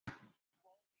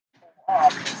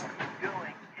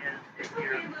doing is if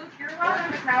you're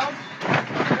on the couch.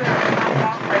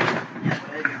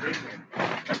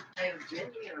 I have been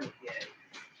here yet.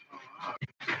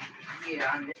 Yeah,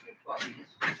 I miss your puppies.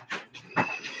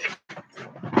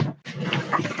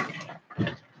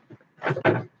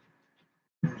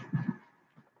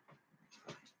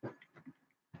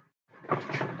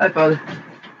 Hi, Father.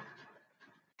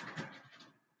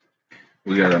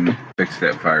 We gotta fix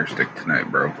that fire stick tonight,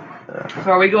 bro.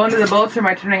 So are we going to the boats or am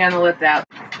I turning on the lift app?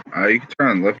 You can turn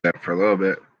on the lift app for a little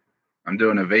bit. I'm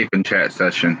doing a vape and chat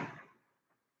session.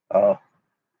 Oh.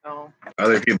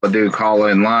 Other people do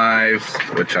call-in lives,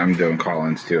 which I'm doing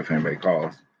call-ins too if anybody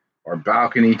calls. Or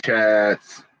balcony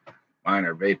chats. Mine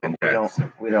are vape and chats.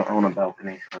 We don't own a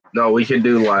balcony. No, we can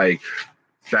do like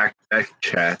back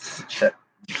chats.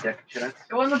 Deck chats?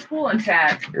 Go in the pool and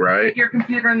chat. Right? Take your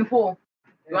computer in the pool.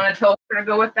 You want a toaster to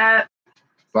go with that?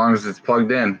 As long as it's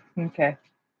plugged in. Okay.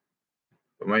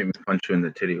 I might punch you in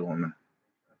the titty, woman.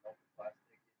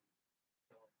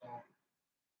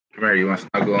 Come here, you want to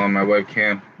snuggle on my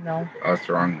webcam? No. Oh, it's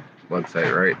the wrong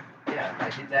website, right? Yeah, I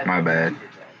did that. My bad.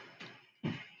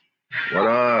 What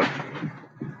up?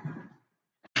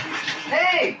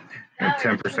 Hey! I got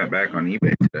 10% back on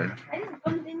eBay today.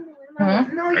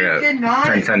 Hmm? No, I you got did not.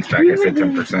 10 cents back. I said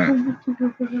 10%.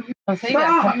 Oh, so you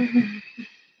Stop!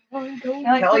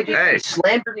 got Kelly Hey. just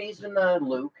slammed her knees in the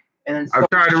Luke. And then I'm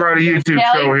trying to run a YouTube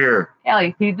Kelly? show here.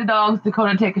 Kelly, feed the dogs.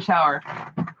 Dakota, take a shower.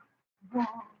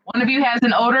 One of you has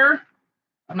an odor.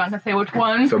 I'm not gonna say which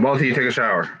one. So both of you take a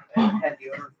shower. And had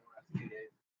deodorant for the last 2 days.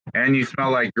 And you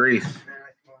smell like grease.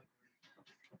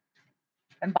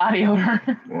 And body odor.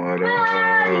 What Body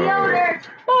up? odor.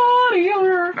 Body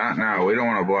odor. Not now. We don't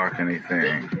want to block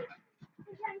anything.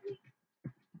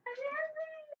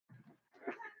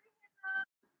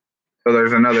 So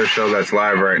there's another show that's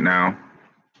live right now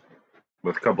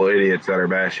with a couple idiots that are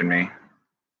bashing me.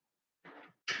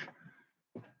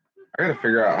 I gotta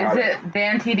figure out how Is it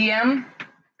Dan TDM?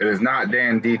 It is not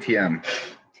Dan DTM.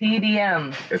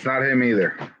 TDM. It's not him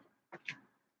either.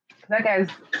 That guy's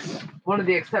one of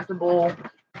the acceptable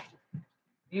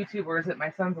YouTubers that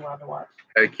my son's allowed to watch.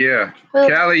 Heck yeah.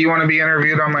 Callie, you want to be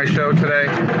interviewed on my show today?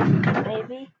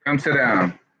 Maybe Come sit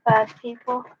down. 5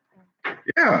 people.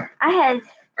 Yeah.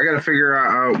 I gotta figure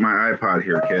out my iPod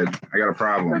here, kid. I got a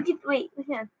problem. wait.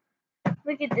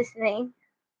 Look at this name.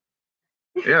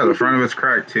 Yeah, the front of it's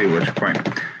cracked too, which is point.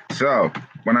 So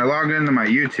when I log into my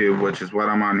YouTube, which is what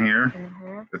I'm on here,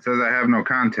 it says I have no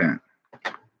content.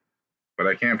 But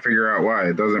I can't figure out why.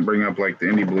 It doesn't bring up like the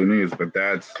Indie Blue News, but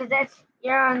that's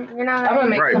you're not I'm gonna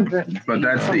make right. something. But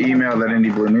that's the email that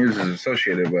Indie Blue News is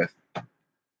associated with.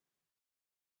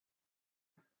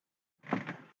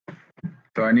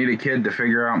 So I need a kid to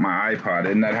figure out my iPod.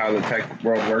 Isn't that how the tech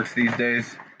world works these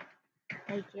days?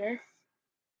 I guess.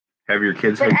 Have your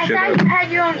kids But hook I shit thought up? you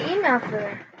had your own email for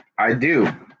that. I do,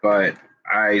 but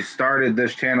I started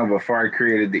this channel before I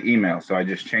created the email, so I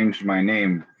just changed my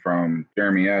name from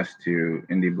Jeremy S to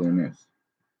Indie Blue News.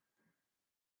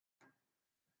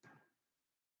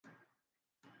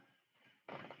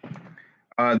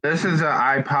 This is an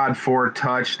iPod 4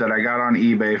 Touch that I got on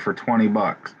eBay for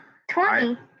 $20.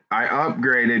 20. I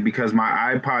upgraded because my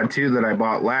iPod 2 that I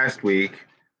bought last week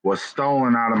was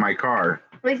stolen out of my car.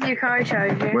 With your car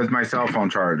charger. With my cell phone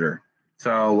charger.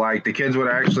 So, like, the kids would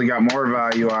have actually got more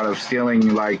value out of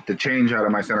stealing, like, the change out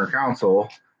of my center console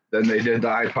than they did the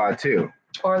iPod 2.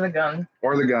 Or the gun.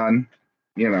 Or the gun.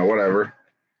 You know, whatever.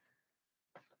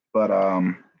 But,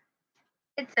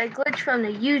 It's a glitch from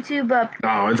the YouTube update.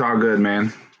 oh, it's all good,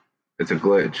 man. It's a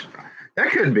glitch. That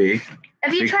could be.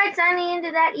 Have you tried signing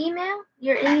into that email?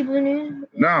 Your Indie Blue News?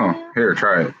 No. Email? Here,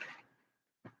 try it.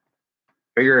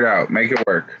 Figure it out. Make it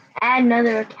work. Add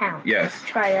another account. Yes.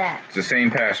 Try that. It's the same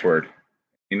password.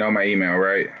 You know my email,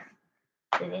 right?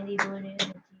 Is it Indie Blue News?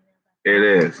 It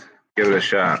is. Give it a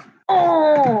shot.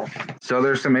 Oh! So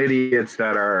there's some idiots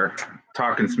that are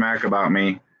talking smack about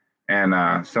me,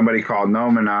 and somebody called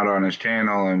Noman out on his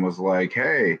channel and was like,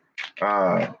 "Hey,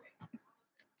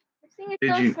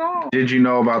 did you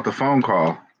know about the phone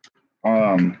call?"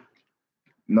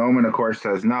 Noman, of course,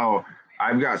 says no.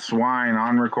 I've got swine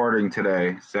on recording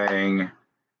today saying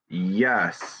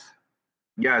yes,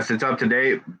 it's up to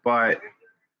date, but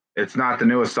it's not the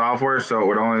newest software, so it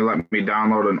would only let me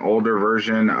download an older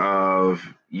version of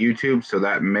YouTube, so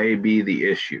that may be the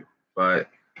issue. But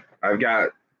I've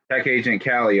got Tech Agent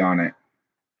Callie on it.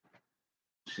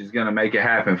 She's going to make it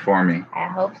happen for me. I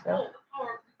hope so.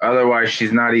 Otherwise,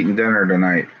 she's not eating dinner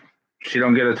tonight. If she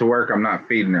don't get it to work, I'm not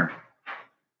feeding her.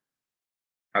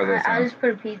 How's that sound? I'll just put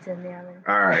a pizza in the oven.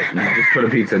 All right, you just put a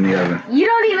pizza in the oven. You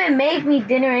don't even make me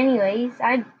dinner anyways.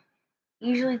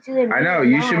 Usually it's either. I know,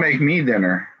 you should make me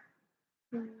dinner.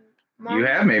 Mom. You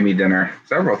have made me dinner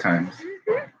several times.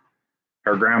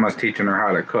 Her grandma's teaching her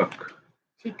how to cook.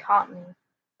 She taught me.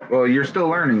 Well, you're still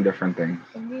learning different things.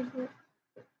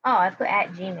 Oh, I put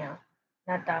at Gmail,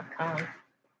 not .com.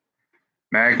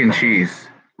 Mac and cheese,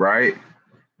 right?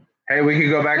 Hey, we could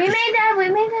go back We to... made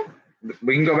that.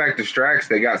 We can go back to Strax.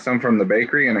 They got some from the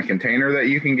bakery in a container that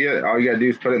you can get. All you gotta do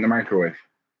is put it in the microwave.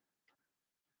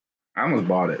 I almost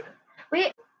bought it.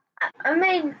 We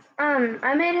made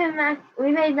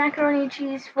macaroni and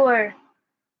cheese for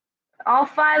all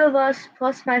 5 of us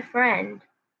plus my friend.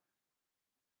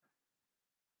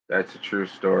 That's a true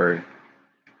story.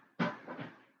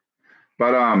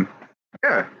 But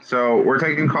yeah. So we're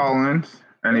taking call-ins.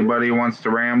 Anybody wants to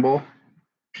ramble?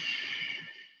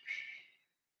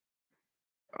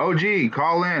 OG,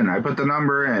 call in. I put the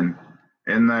number in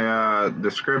the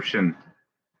description.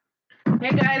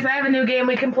 Hey guys, I have a new game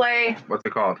we can play. What's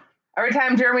it called? Every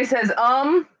time Jeremy says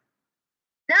No!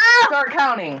 start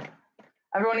counting.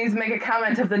 Everyone needs to make a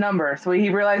comment of the number so he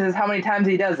realizes how many times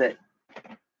he does it.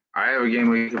 I have a game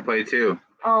we can play too.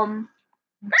 What?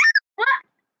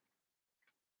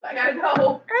 I gotta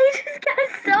go. I just got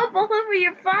soap all over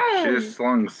your phone. She just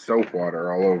slung soap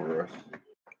water all over us.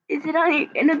 Is it on your?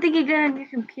 I don't think you did it on your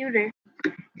computer.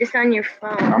 Just on your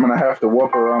phone. I'm gonna have to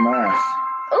whoop her on ass.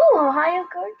 Oh, Ohio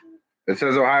Guardian. It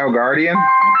says Ohio Guardian.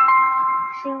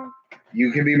 Sure.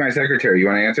 You can be my secretary. You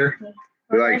want to answer? Yeah.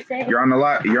 Be like, you're on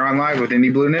live with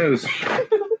Indie Blue News.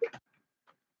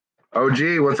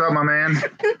 OG, what's up, my man? Hey,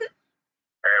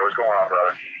 what's going on,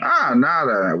 brother?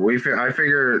 Nada. I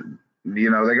figured,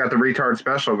 they got the retard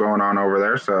special going on over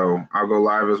there, so I'll go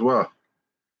live as well.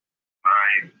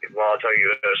 Well, I'll tell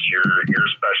you this: your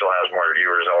special has more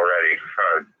viewers already.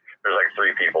 There's like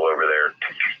 3 people over there,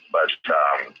 but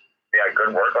yeah,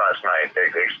 good work last night. They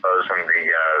exposed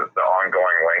the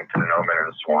ongoing link to the Noman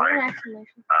and Swine.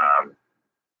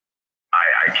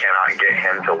 I cannot get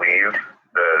him to leave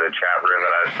the chat room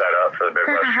that I set up for the Big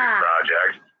West Street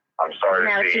Project. I'm sorry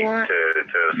to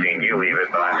have seen you leave it,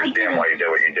 but I understand why you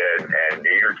did what you did, and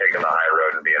you're taking the high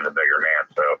road and being the bigger man.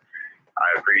 So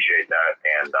I appreciate that.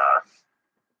 And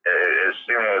as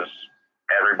soon as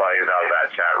everybody's out of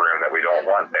that chat room that we don't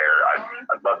want there,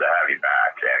 I'd love to have you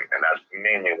back. And that's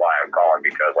mainly why I'm calling,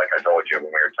 because like I told you when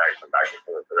we were texting back and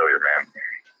forth earlier, man,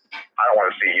 I don't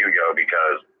want to see you go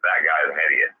because that guy's an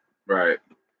idiot. Right.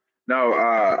 No,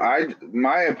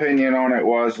 my opinion on it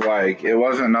was like, it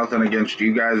wasn't nothing against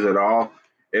you guys at all.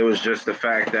 It was just the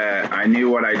fact that I knew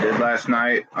what I did last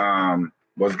night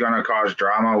was going to cause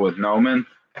drama with Noman.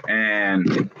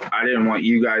 And I didn't want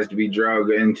you guys to be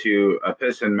drugged into a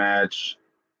pissing match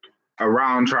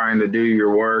around trying to do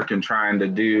your work and trying to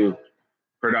do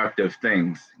productive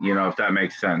things, if that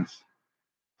makes sense.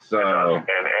 So.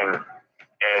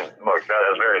 And look, that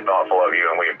is very thoughtful of you,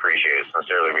 and we appreciate it.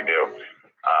 Sincerely, we do.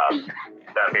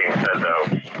 That being said, though,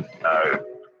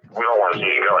 we don't want to see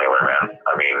you go anywhere, man.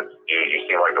 I mean, you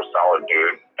seem like a solid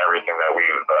dude. Everything that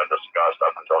we've discussed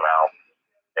up until now,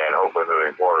 and hopefully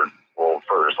moving forward, will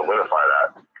further solidify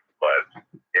that. But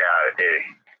yeah,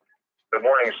 the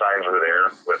warning signs were there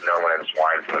with Noman and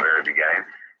Swine from the very beginning.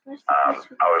 I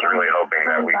was really hoping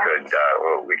that we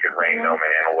could rein Noman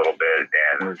in a little bit,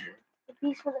 and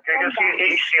because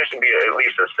he seems to be at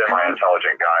least a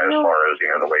semi-intelligent guy as far as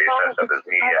the way he sets up his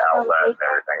media outlet and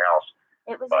everything else.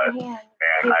 But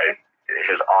man,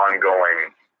 his ongoing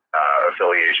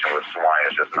affiliation with Swine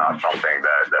is just not something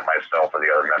that myself or the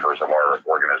other members of our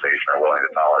organization are willing to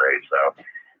tolerate. So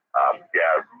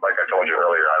yeah, like I told you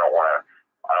earlier, I don't want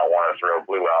to throw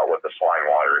Blue out with the swine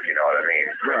water, if you know what I mean.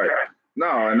 Right.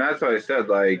 No, and that's what I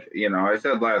said. Like, I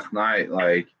said last night,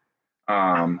 like,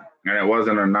 and it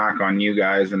wasn't a knock on you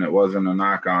guys, and it wasn't a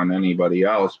knock on anybody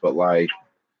else, but like,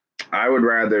 I would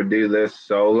rather do this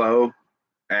solo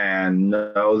and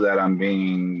know that I'm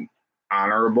being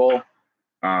honorable.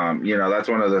 That's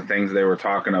one of the things they were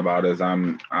talking about is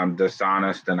I'm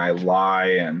dishonest and I lie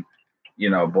and,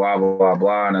 blah, blah, blah,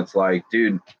 blah. And it's like,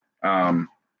 dude, I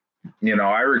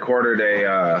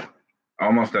recorded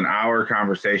almost an hour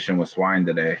conversation with Swine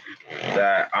today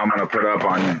that I'm going to put up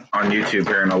on YouTube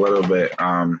here in a little bit.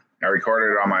 I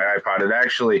recorded it on my iPod.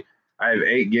 I have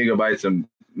 8 gigabytes of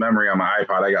memory on my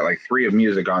iPod. I got like 3 of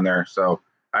music on there. So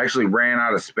I actually ran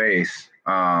out of space.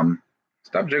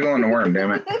 Stop jiggling the worm,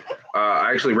 damn it.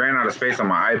 I actually ran out of space on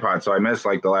my iPod. So I missed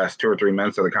like the last 2 or 3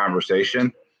 minutes of the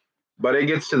conversation. But it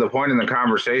gets to the point in the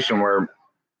conversation where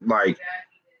like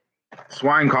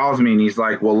Swine calls me and he's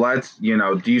like, well,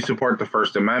 do you support the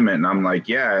First Amendment? And I'm like,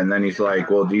 yeah. And then he's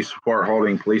like, well, do you support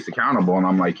holding police accountable? And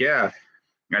I'm like, yeah.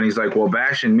 And he's like, well,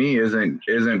 bashing me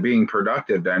isn't being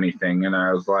productive to anything. And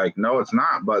I was like, no, it's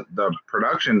not. But the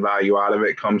production value out of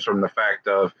it comes from the fact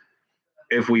of,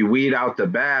 if we weed out the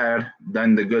bad,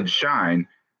 then the good shine.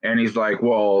 And he's like,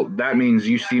 well, that means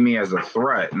you see me as a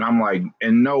threat. And I'm like,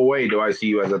 in no way do I see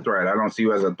you as a threat. I don't see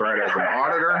you as a threat as an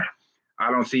auditor.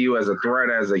 I don't see you as a threat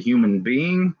as a human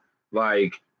being.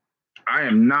 Like, I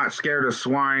am not scared of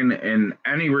swine in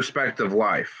any respect of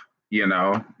life. You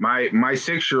know, my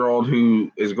 6-year-old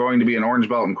who is going to be an orange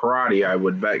belt in karate, I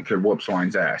would bet could whoop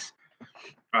swine's ass.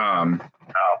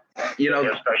 You know,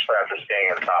 especially after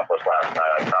staying in topless last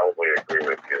night, I probably agree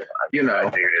with you. You know,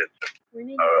 that dude is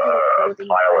a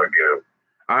pile of goo.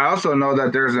 I also know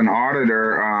that there's an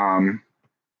auditor.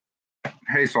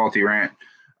 Hey, Salty Rant.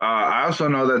 I also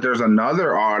know that there's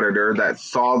another auditor that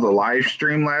saw the live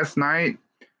stream last night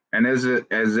and is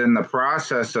in the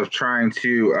process of trying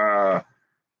to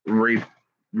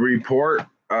report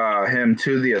him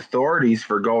to the authorities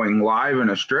for going live in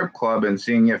a strip club and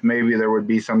seeing if maybe there would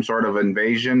be some sort of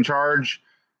invasion charge,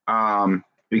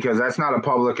 because that's not a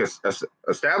public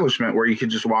establishment where you could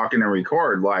just walk in and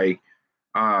record. Like,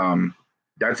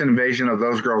 that's an invasion of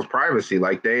those girls' privacy.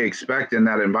 Like, they expect in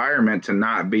that environment to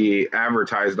not be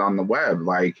advertised on the web,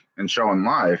 like, and showing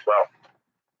live.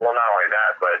 Well, not only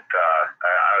that, but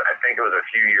I think it was a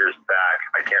few years back.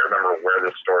 I can't remember where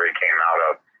this story came out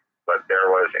of, but there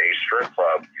was a strip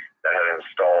club that had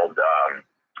installed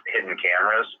hidden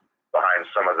cameras behind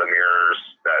some of the mirrors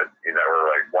that were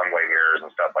like one-way mirrors and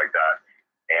stuff like that.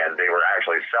 And they were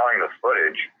actually selling the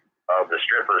footage of the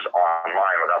strippers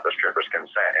online without the strippers'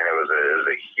 consent, and it was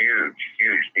a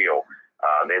huge deal.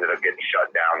 They ended up getting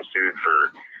shut down, sued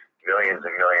for millions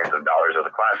and millions of dollars of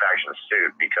the class action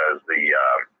suit because the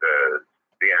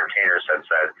entertainers had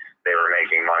said they were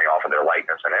making money off of their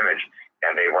likeness and image,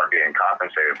 and they weren't being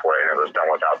compensated for it, and it was done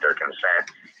without their consent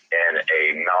in a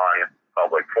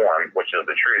non-public forum, which is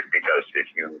the truth, because if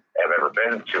you have ever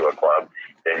been to a club,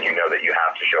 then you know that you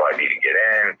have to show ID to get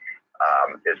in.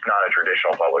 It's not a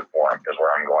traditional public forum, is where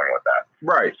I'm going with that.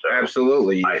 Right, so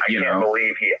absolutely. I can't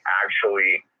believe he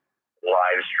actually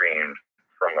live streamed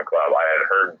from the club. I had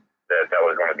heard that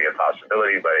was going to be a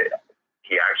possibility, but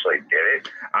he actually did it.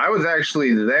 I was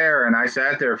actually there, and I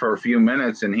sat there for a few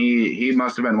minutes, and he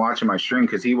must have been watching my stream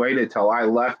because he waited till I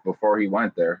left before he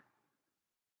went there.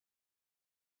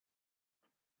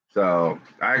 So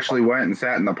I actually went and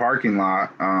sat in the parking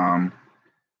lot.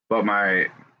 But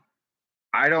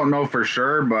I don't know for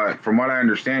sure, but from what I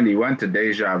understand, he went to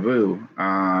Deja Vu.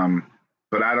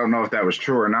 But I don't know if that was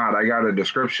true or not. I got a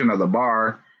description of the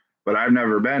bar, but I've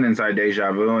never been inside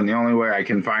Deja Vu, and the only way I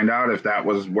can find out if that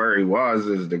was where he was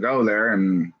is to go there,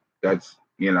 and that's,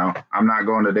 you know, I'm not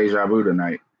going to Deja Vu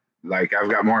tonight. Like,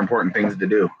 I've got more important things to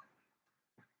do.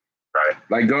 Right.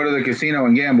 Like go to the casino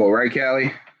and gamble, right,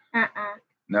 Callie?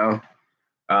 No?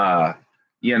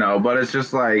 You know, but it's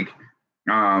just like,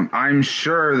 I'm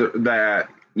sure that,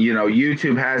 you know,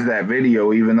 YouTube has that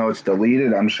video, even though it's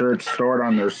deleted. I'm sure it's stored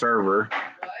on their server.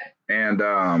 And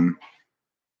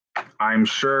I'm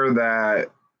sure that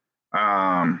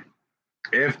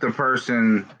if the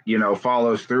person, you know,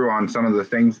 follows through on some of the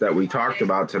things that we talked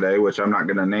about today, which I'm not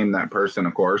going to name that person,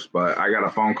 of course, but I got a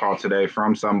phone call today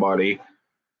from somebody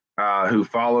who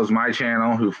follows my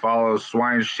channel, who follows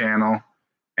Swine's channel,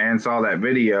 and saw that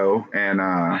video.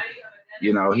 And,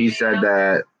 you know, he said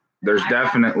that there's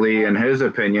definitely, in his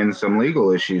opinion, some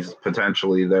legal issues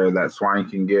potentially there that Swine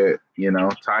can get, you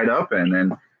know, tied up in.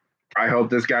 And I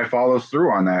hope this guy follows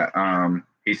through on that.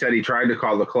 He said he tried to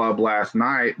call the club last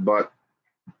night, but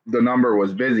the number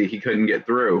was busy. He couldn't get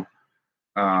through.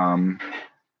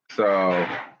 So,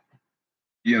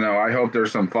 you know, I hope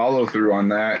there's some follow through on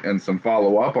that and some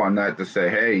follow up on that to say,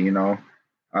 hey, you know,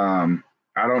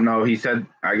 I don't know. He said,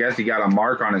 I guess he got a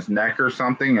mark on his neck or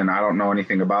something, and I don't know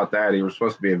anything about that. He was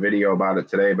supposed to be a video about it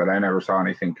today, but I never saw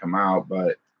anything come out.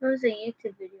 But it was a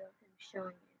YouTube video of him showing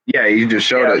it. Yeah, he just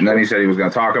showed it, and then he said he was going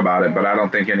to talk about it, but I don't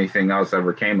think anything else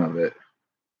ever came of it.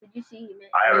 Did you see him?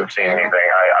 I haven't seen anything.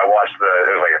 I watched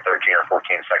it was like a 13 or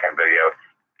 14-second video,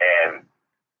 and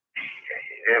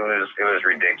it was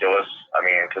ridiculous. I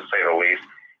mean, to say the least.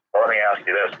 But let me ask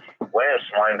you this: when has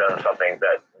Swine done something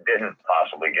that didn't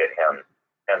possibly get him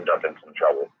hemmed up in some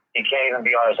trouble? He can't even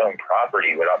be on his own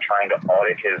property without trying to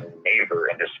audit his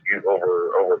neighbor and dispute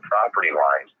over property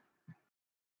lines.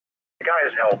 The guy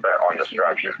is hell bent on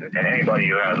destruction, and anybody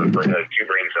who has two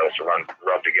brain cells to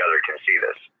rub together can see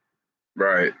this.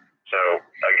 Right. So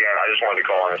again, I just wanted to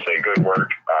call in and say good work,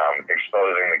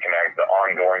 exposing the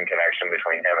ongoing connection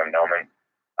between him and Millman.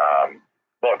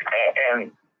 Look, and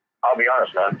I'll be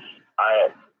honest, man, I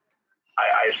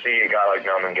I see a guy like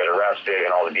Noman get arrested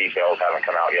and all the details haven't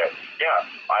come out yet. Yeah,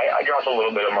 I dropped a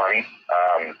little bit of money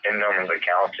in Noman's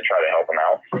account to try to help him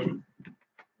out.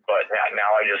 But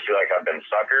now I just feel like I've been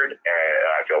suckered, and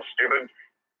I feel stupid,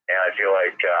 and I feel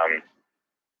like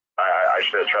I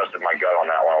should have trusted my gut on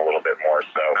that one a little bit more.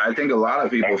 So I think a lot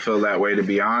of people feel that way, to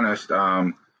be honest.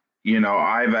 You know,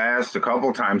 I've asked a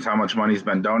couple times how much money's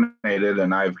been donated,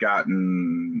 and I've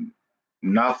gotten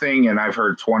nothing, and I've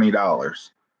heard $20. Well,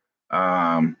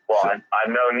 I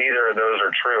know neither of those are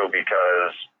true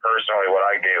because personally what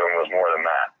I gave him was more than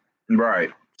that.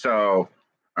 Right. So,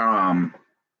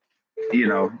 you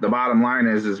know, the bottom line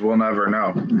is we'll never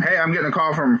know. Hey, I'm getting a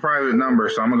call from a private number,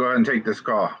 so I'm going to go ahead and take this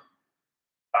call. All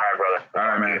right, brother. All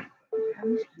right, man.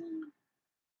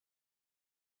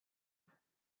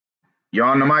 You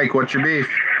on the mic? What's your beef?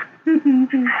 What's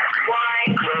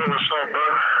up,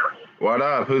 bro? What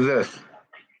up? Who's this?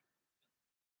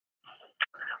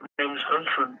 My name's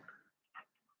Vincent.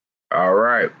 All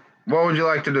right. What would you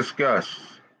like to discuss?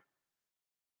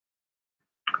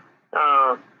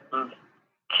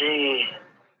 Gee,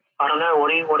 I don't know. What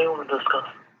do you want to discuss?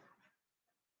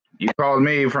 You called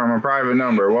me from a private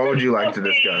number. What would you like to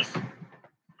discuss?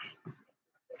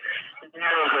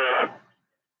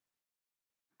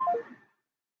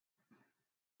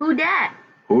 Who dat?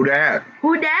 Who dat?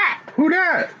 Who dat? Who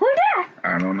dat? Who dat?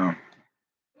 I don't know.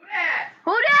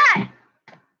 Who dat?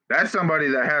 That's somebody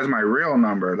that has my real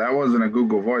number. That wasn't a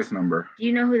Google Voice number. Do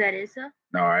you know who that is, though?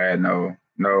 No, I had no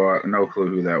clue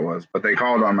who that was. But they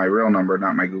called on my real number,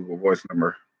 not my Google Voice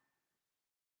number.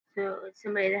 So it's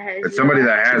somebody that has. It's somebody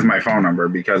that has my phone number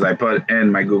because I put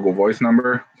in my Google Voice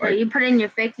number. So you put in your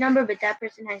fake number, but that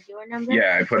person has your number?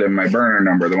 Yeah, I put in my burner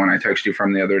number, the one I texted you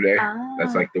from the other day. Oh.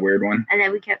 That's like the weird one. And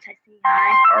then we kept texting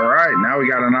hi. All right, now we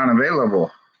got an unavailable.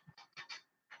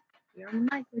 You're on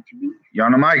the mic. What you beef? You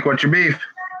on the mic? What's your beef?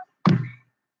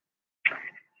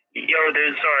 Yo,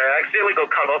 dude, sorry. I accidentally got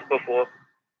cut off before.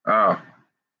 Oh,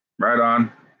 right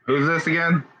on. Who's this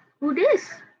again? Who this?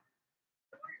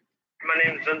 My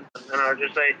name's Vincent, and I'll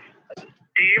just say,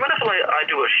 do you mind if I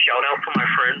do a shout out for my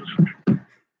friends?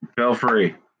 Feel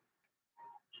free.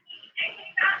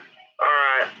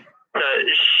 Alright.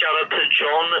 Shout out to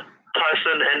John,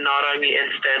 Tyson, and Naomi,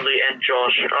 and Stanley, and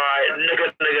Josh. Alright,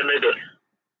 nigga.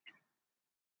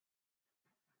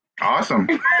 Awesome.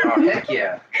 Oh, heck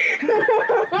yeah.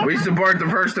 We support the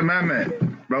First Amendment,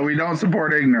 but we don't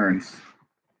support ignorance.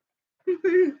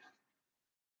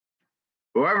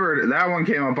 Whoever, that one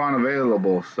came up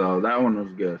unavailable, so that one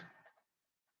was good.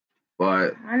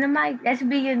 But On the mic. That should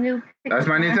be your new. that's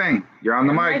my new thing. You're on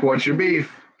the mic. What's your beef?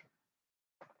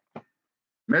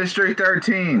 Mystery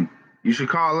 13. You should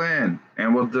call in,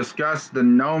 and we'll discuss the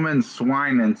Noman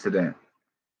swine incident.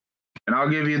 And I'll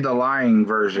give you the lying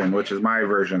version, which is my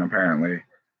version, apparently.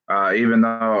 Even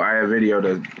though I have video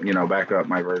to, back up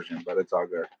my version, but it's all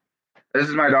good. This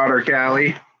is my daughter,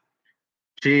 Callie.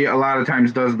 She, a lot of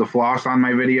times, does the floss on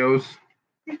my videos.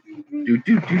 Do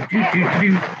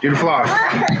the floss.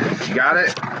 You got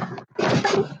it?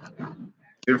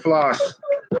 Do the floss.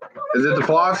 Is it the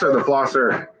floss or the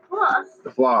flosser? Floss. The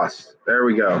floss. There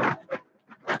we go.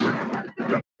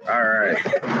 All right.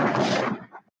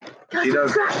 She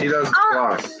does the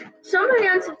floss. Somebody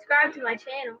unsubscribed to my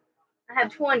channel. I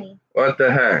have 20. What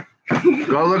the heck?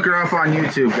 Go look her up on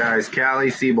YouTube, guys. Callie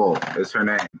Siebold is her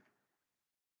name.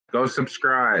 Go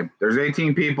subscribe. There's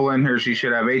 18 people in here. She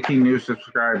should have 18 new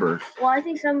subscribers. Well, I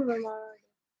think some of them are.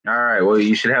 All right. Well,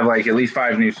 you should have at least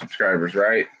 5 new subscribers,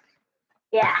 right?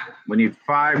 Yeah. We need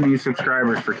 5 new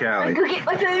subscribers for Callie. Go get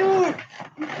my phone.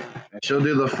 And she'll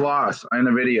do the floss in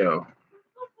a video.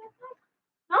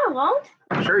 No, I won't.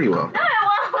 I'm sure you will. No,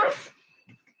 I won't.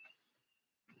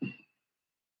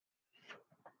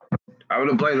 I would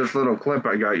have played this little clip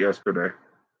I got yesterday.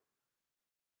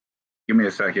 Give me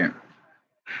a second.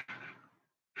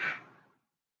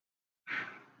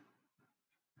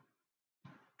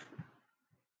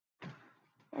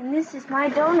 And this is my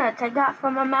donuts I got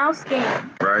from a mouse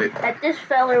game Right. that this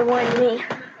feller won me.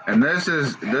 And this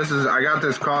is I got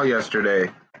this call yesterday.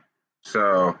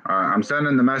 So I'm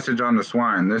sending the message on the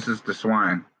swine. This is the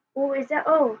swine. Oh, is that?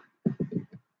 Oh.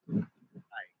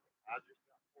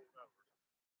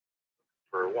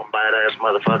 For one badass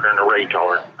motherfucker in a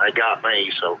retard. They got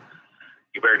me, so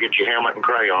you better get your helmet and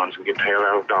crayons and get the hell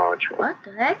out of Dodge. What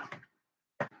the heck?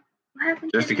 What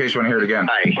happened? Just in case you want to hear it again.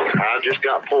 Hey, I just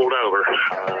got pulled over.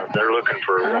 They're looking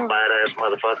for one badass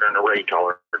motherfucker in a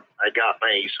retard. They got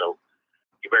me, so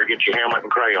you better get your helmet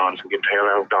and crayons and get the hell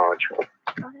out of Dodge.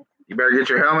 You better get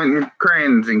your helmet and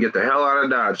crayons and get the hell out of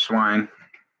Dodge, swine.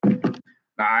 Nah,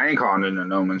 I ain't calling it a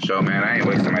Noman show, man. I ain't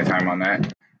wasting my time on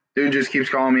that. Dude just keeps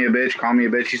calling me a bitch, calling me a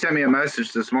bitch. He sent me a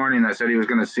message this morning that said he was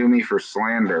going to sue me for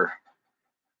slander.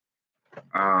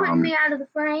 Putting me out of the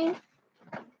frame.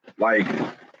 Like,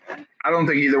 I don't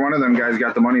think either one of them guys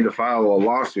got the money to file a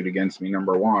lawsuit against me,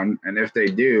 number one. And if they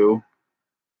do,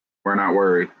 we're not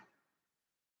worried.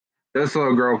 This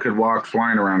little girl could walk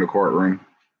swine around a courtroom.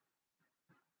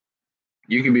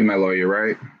 You can be my lawyer,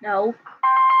 right? No.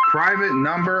 Private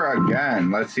number again.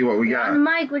 Let's see what we You're got. on the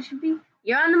mic. What's your beef?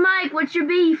 You're on the mic. What's your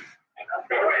beef? What's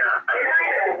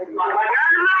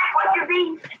your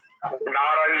beef? Not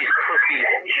on these cookies,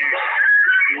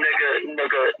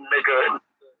 nigga.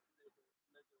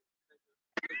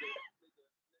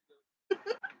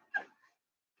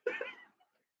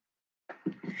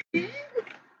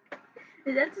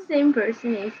 Is that the same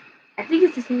person? I think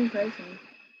it's the same person.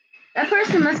 That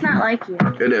person must not like you.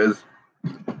 It is.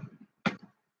 Does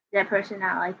that person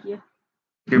not like you?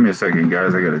 Give me a second,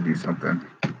 guys. I got to do something.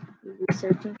 You're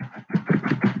researching.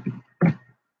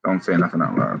 Don't say nothing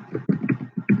out loud.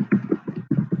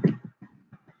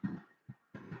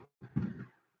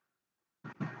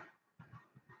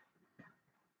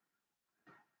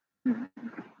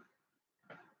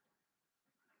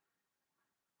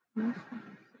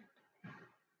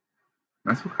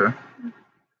 That's okay.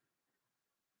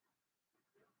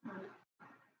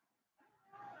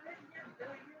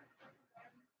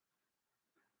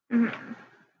 Mm-hmm.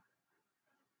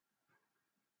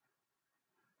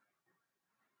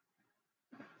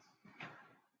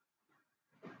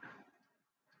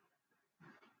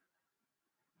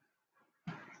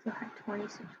 Still had 20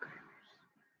 subscribers.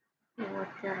 What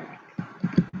the heck?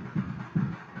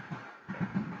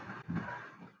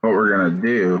 What we're going to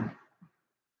do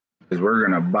is we're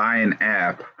going to buy an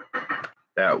app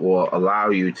that will allow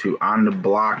you to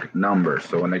unblock numbers.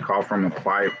 So when they call from a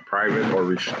private or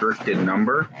restricted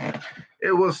number,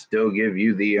 it will still give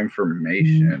you the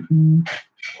information.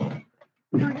 Oh,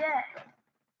 yeah.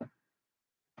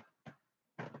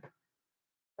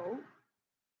 Oh.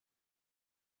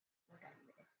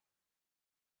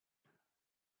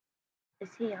 Is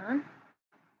he on?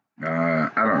 I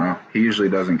don't know. He usually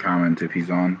doesn't comment if he's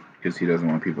on because he doesn't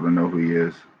want people to know who he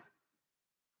is.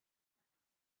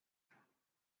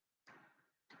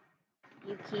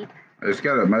 You keep. I just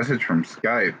got a message from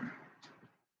Skype.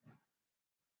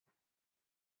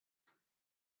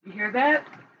 You hear that?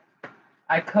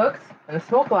 I cooked and the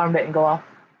smoke alarm didn't go off.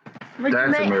 What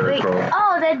That's a miracle. Wait.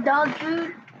 Oh, that dog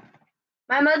food.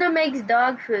 My mother makes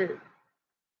dog food.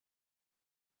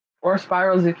 Or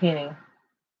spiral zucchini.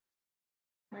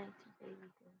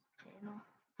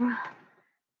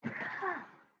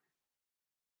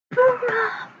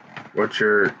 What's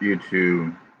your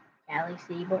YouTube? Callie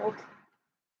Seabolt.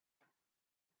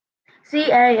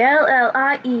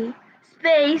 CALLIE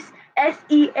space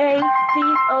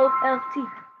SEABOLT.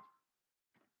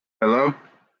 Hello?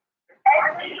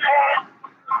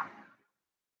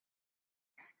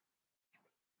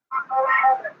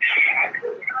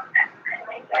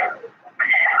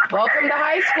 Welcome to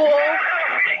high school.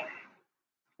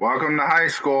 Welcome to high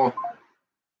school.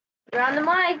 You're on the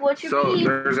mic. What's your So beef?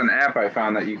 there's an app I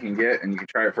found that you can get, and you can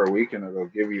try it for a week, and it'll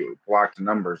give you blocked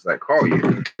numbers that call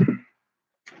you.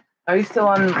 Are you still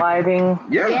on living?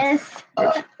 Yeah. Yes.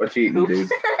 What you eating, dude?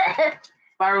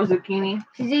 Spiral zucchini.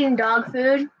 She's eating dog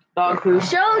food. Dog food.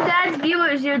 Show Dad's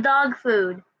viewers your dog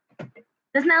food.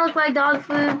 Doesn't that look like dog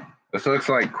food? This looks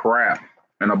like crap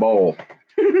in a bowl.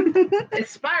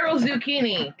 It's spiral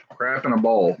zucchini. Crap in a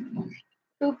bowl.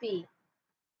 Poopy.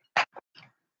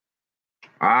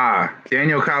 Ah,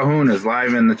 Daniel Calhoun is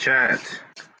live in the chat.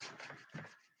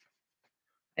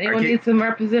 Anyone need some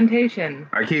representation?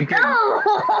 I keep getting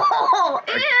Oh,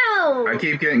 ew! I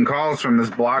keep getting calls from this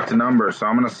blocked number, so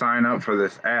I'm gonna sign up for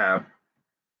this app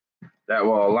that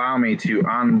will allow me to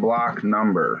unblock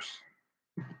numbers.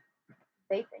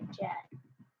 Vape and chat.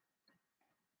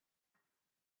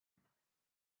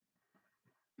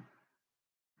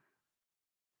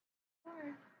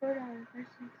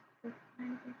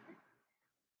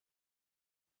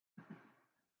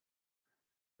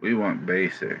 We want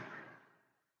basic.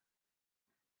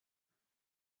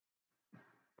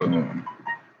 Boom.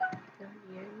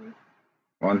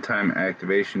 One-time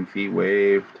activation fee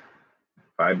waived.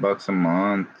 $5 a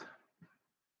month.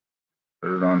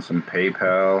 Put it on some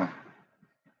PayPal.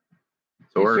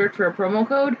 So You search for a promo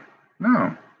code?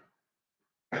 No.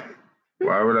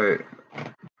 Why would I?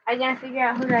 I gotta figure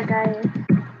out who that guy is.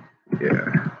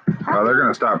 Yeah. Oh, they're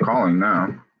gonna stop calling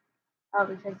now. Oh,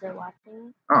 because they're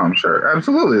watching. Oh, I'm sure.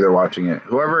 Absolutely, they're watching it.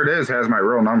 Whoever it is has my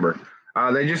real number.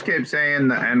 They just kept saying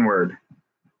the N-word,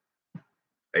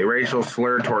 a racial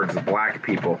slur towards black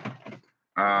people,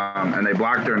 and they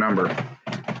blocked their number.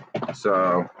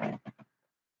 So, You're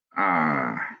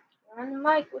on the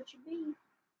mic. What you be?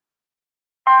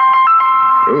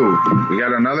 ooh, we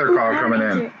got another call coming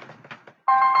in.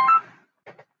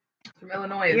 From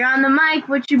Illinois. You're on the mic.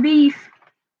 What you beef?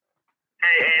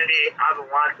 Hey, Andy, I've been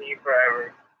watching you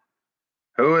forever.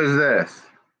 Who is this?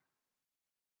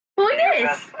 Who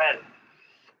Best is? friend.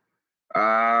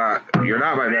 You're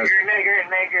not my best.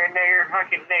 Nigger,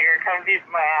 fucking nigger, come beat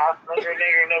my ass. Nigger.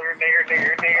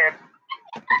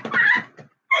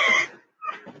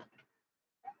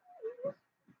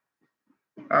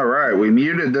 All right, we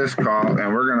muted this call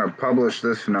and we're gonna publish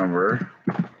this number.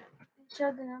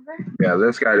 Show the number. Yeah,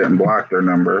 this guy didn't block their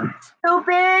number.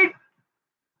 Stupid.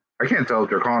 I can't tell if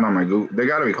they're calling on my Google. They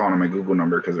got to be calling on my Google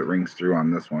number because it rings through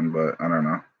on this one, but I don't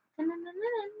know.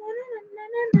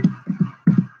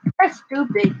 That's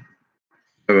stupid.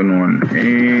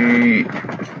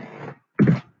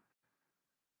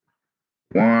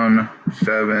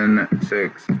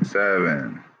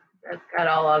 718-1767. That's got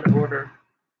all out of order.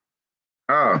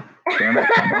 Oh, damn it!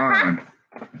 Come on.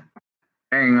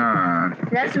 Hang on.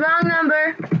 That's the wrong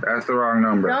number. That's the wrong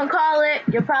number. Don't call it.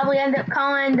 You'll probably end up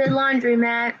calling the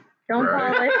laundromat. Don't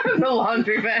Right. call it. The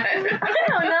laundromat. I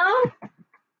don't know.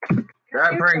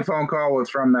 That prank phone call was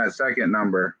from that second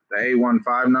number, the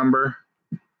 815 number.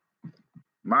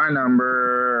 My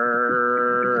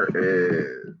number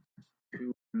is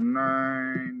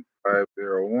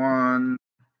 29501.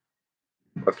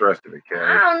 What's the rest of it, I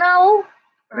Carrie? don't know.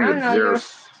 I think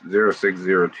it's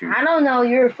 0602. I don't know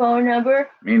your phone number.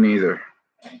 Me neither.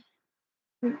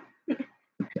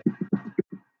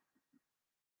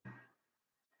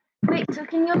 Wait, so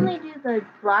can you only do the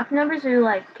block numbers, or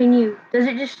like, does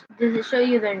it show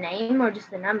you their name or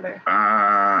just the number?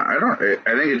 I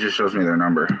think it just shows me their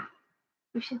number.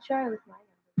 You should try with my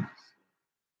number.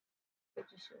 It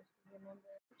just shows you the number.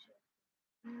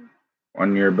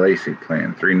 1 year basic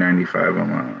plan, $395 a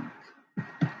month.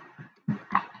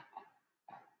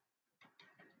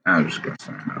 I'm just gonna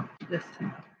sign up. This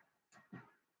time.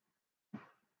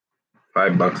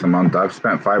 $5 a month. I've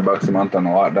spent $5 a month on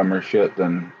a lot dumber shit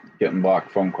than getting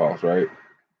blocked phone calls, right?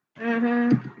 You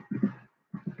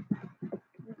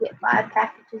get 5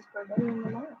 packages per day in the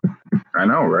month. I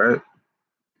know, right?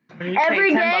 When you Every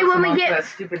pay $10 day a when we month get- for that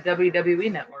stupid WWE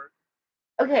network.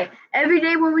 Okay, every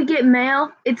day when we get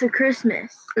mail, it's a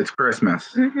Christmas. It's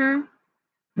Christmas.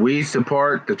 We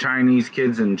support the Chinese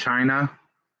kids in China.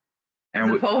 As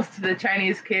And opposed to the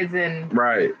Chinese kids in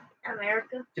right,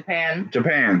 America. Japan.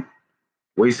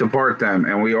 We support them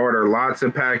and we order lots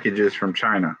of packages from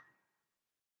China.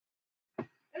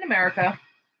 In America.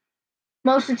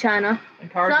 Most of China. In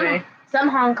Tarjay. Some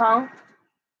Hong Kong.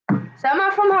 Some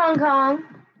are from Hong Kong.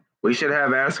 We should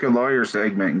have Ask a Lawyer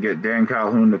segment and get Dan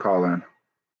Calhoun to call in.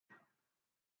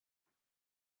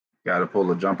 Got to pull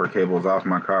the jumper cables off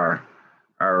my car.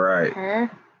 All right. Huh?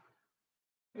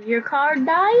 Is your car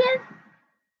dying?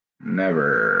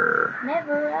 Never.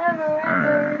 Never,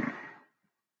 ever.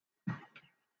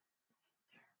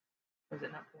 Was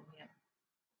it not pulling yet?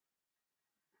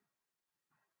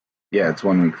 Yeah, it's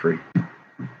 1 week free.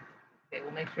 Okay,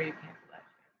 we'll make sure you cancel that.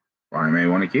 Well, I may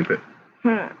want to keep it.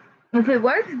 If it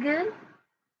works good.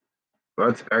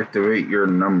 Let's activate your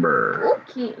number.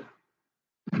 Okay.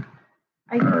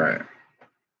 All right.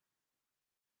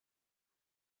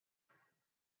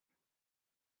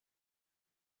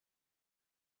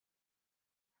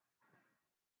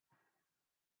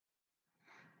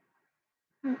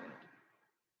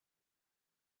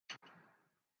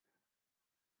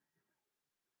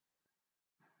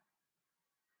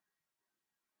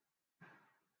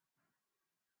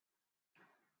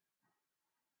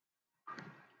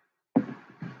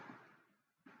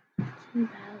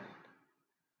 Invalid.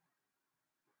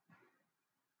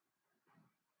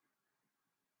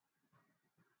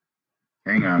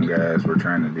 Hang on, guys. We're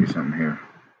trying to do something here.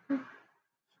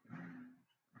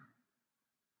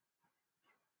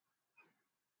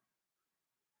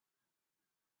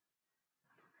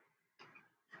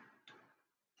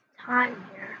 It's hot in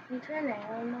here. Can you turn the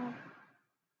air on?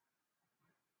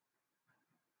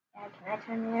 Yeah, can I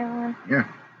turn the air on? Yeah.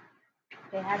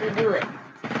 Okay, how do you do it?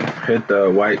 Hit the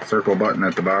white circle button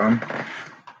at the bottom.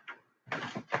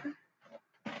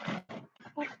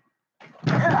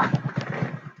 Ugh.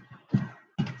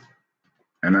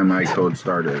 And then my code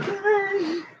started.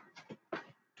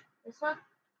 This one?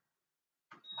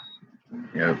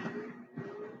 Yep.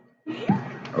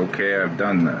 Okay, I've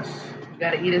done this. You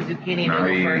gotta eat a zucchini Now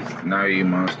noodle you, first. now you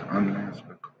must unmask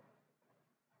the call.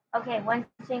 Okay, one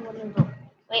single noodle.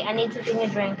 Wait, I need something to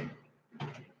drink.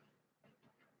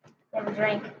 Have a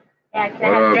drink. Yeah, can I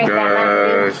What have a up, drink?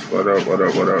 guys? What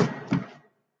up?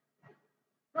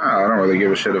 Oh, I don't really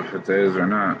give a shit if it is or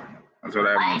not. That's what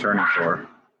I have an attorney for.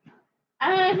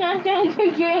 I'm not going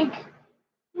to drink.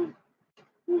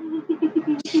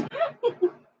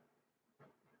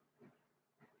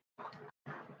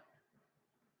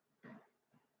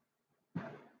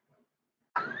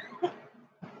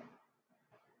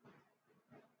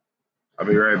 I'll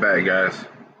be right back, guys.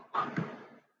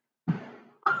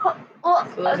 Oh,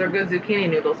 So those are good zucchini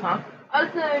noodles, huh?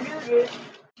 I'm gonna do this.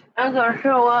 I'm gonna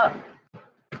throw up.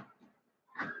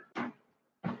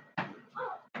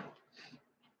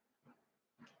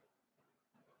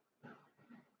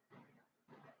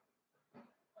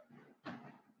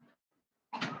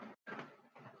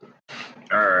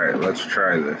 Alright, let's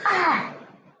try this. I'll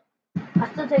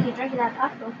still take a drink of that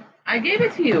taco. I gave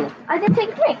it to you. I didn't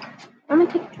take a drink. Let me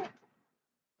take a drink.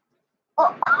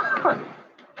 Oh.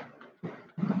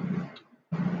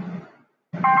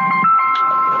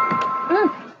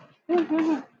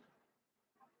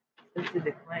 Let's do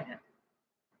the client.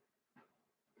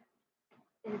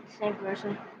 It's the same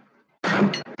person.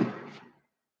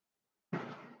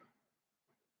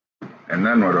 And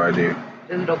then what do I do?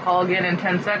 It'll call again in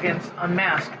 10 seconds,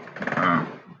 unmasked. Oh.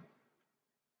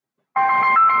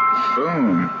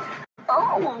 Boom.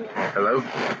 Oh. Hello?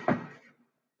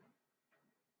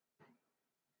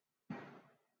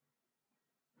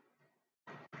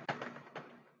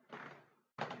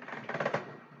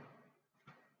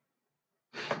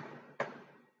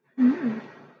 Mm.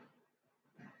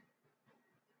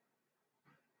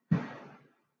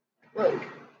 Whoa.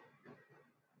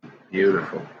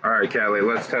 Beautiful. Alright, Callie,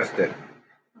 let's test it.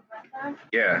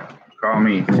 Yeah. Call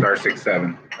me.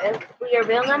 *67. Your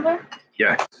real number?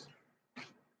 Yes.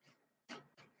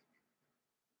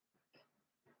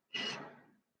 I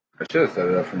should have set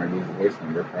it up for my Google Voice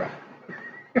number, probably.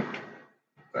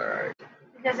 Alright.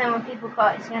 Because then when people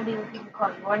call, it's gonna be when people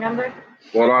call your number.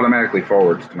 Well, it automatically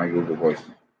forwards to my Google Voice.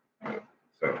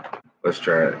 So, let's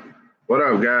try it. What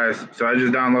up, guys? So I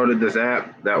just downloaded this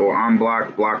app that will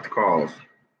unblock blocked calls.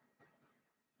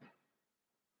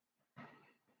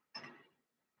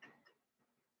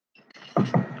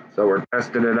 So we're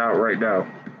testing it out right now.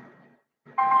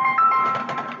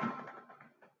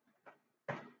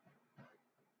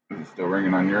 Is it still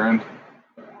ringing on your end?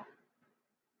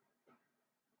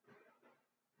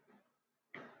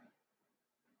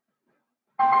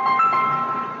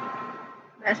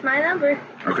 That's my number.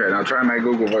 Okay, now try my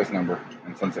Google Voice number.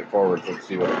 And since it forwards, let's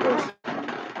see what it does.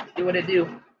 See what it do.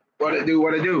 What it do,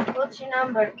 what it do? What's your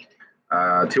number?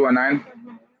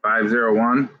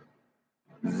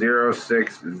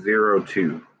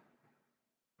 219-501-0602.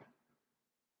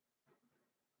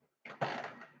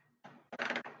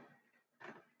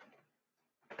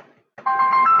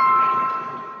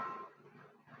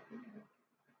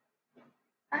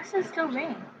 I said still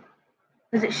ring.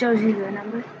 Because it shows you the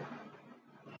number.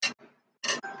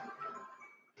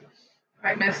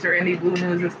 Alright, Mr. Indy Blue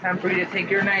News, it's time for you to take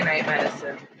your night-night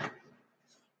medicine.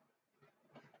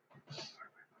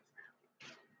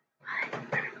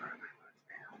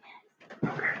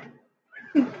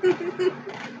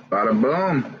 Bada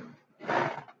boom.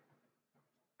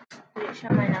 Did it show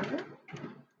my number?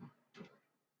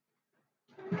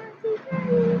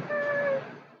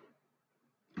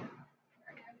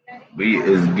 We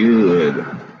is good.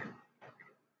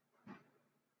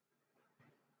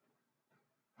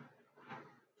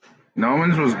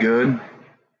 Noman's was good.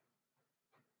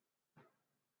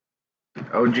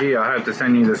 Oh, gee, I'll have to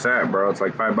send you this app, bro. It's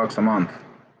like $5 a month.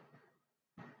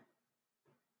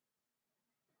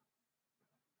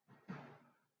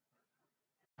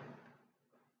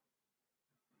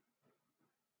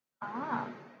 Ah.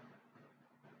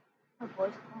 A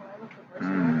voice call. I left a voice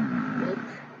call.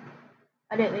 Oops.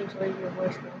 I didn't mean to leave you a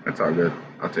voice call. It's all good.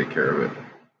 I'll take care of it.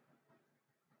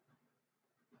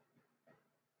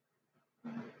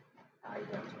 Oh, you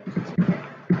don't change the secret.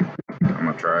 I'm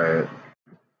gonna try it.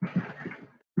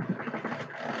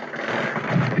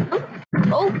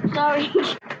 Oh, sorry.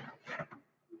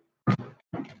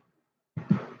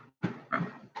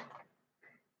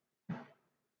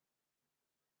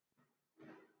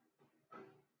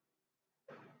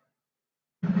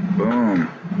 Boom.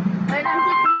 Wait, I'm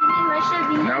taking my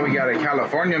Chevy. Now we got a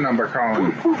California number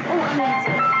calling.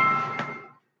 Amazing.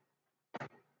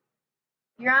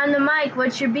 You're on the mic.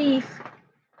 What's your beef?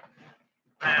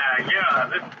 Yeah,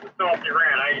 this is Salty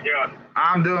Rant. How you doing?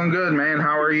 I'm doing good, man.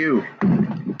 How are you? Good.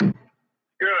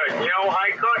 You know, I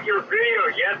caught your video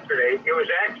yesterday. It was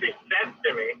actually sent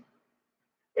to me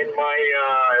in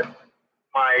my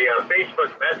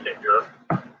Facebook Messenger.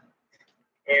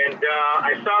 And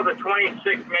I saw the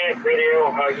 26-minute video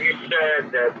how you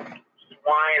said that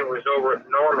swine was over at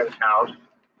Norman's house.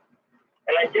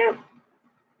 And I guess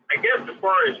as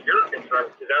far as you're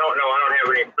concerned, because I don't have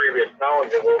any previous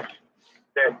knowledge of this,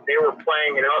 that they were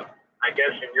playing it up, I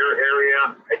guess, in your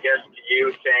area, I guess, to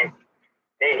you, saying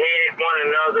they hated one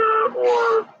another,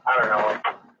 or I don't know.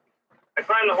 I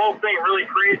find the whole thing really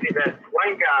crazy that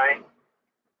one guy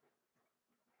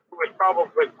who was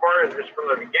probably part of this from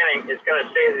the beginning is going to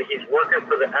say that he's working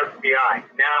for the FBI.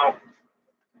 Now,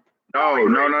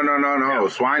 No.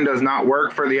 Swine does not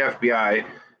work for the FBI.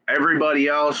 Everybody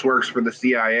else works for the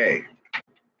CIA.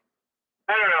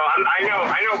 I don't know.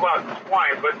 I know about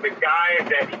Swine, but the guy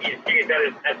that he's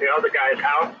at the other guy's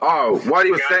house. Oh, what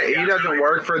he was saying, he doesn't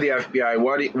work for the FBI.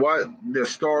 What the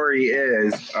story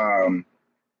is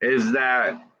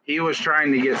that he was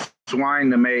trying to get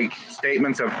Swine to make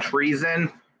statements of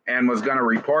treason and was going to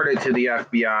report it to the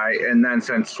FBI. And then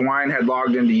since Swine had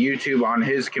logged into YouTube on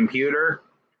his computer,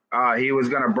 he was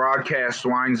going to broadcast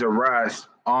Swine's arrest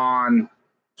on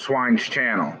Swine's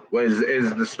channel.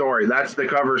 Is the story. That's the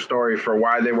cover story for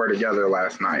why they were together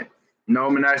last night. No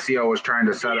Menesio was trying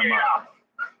to set him up.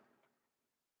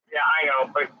 Yeah, I know,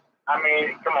 but I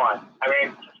mean, come on. I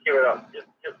mean, just give it up. Just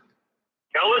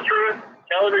tell the truth.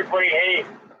 Tell everybody, hey,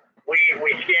 we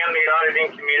scammed the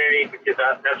auditing community, because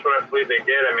that's what I believe they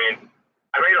did. I mean,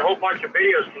 I made a whole bunch of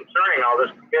videos concerning all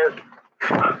this because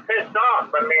I'm pissed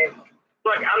off. I mean,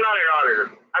 look, I'm not an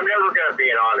auditor. I'm never going to be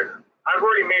an auditor. I've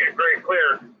already made it very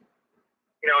clear,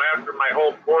 after my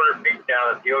whole border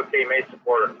beatdown at the OK Mesa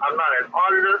border, I'm not an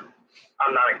auditor.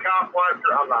 I'm not a cop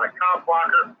watcher. I'm not a cop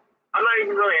blocker. I'm not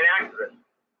even really an activist,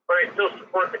 but I still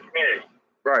support the community.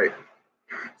 Right.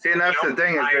 See, and that's the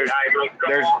thing is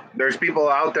there's people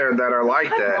out there that are like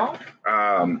that.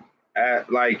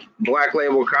 Like Black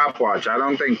Label Cop Watch. I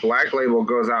don't think Black Label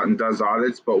goes out and does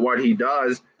audits, but what he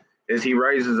does is he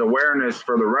raises awareness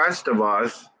for the rest of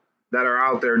us that are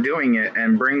out there doing it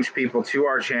and brings people to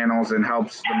our channels and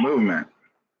helps the movement.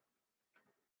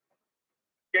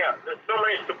 Yeah, there's so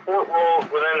many support roles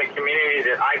within the community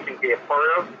that I can be a part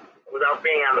of without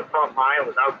being on the front line,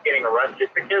 without getting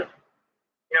arrested, because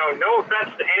no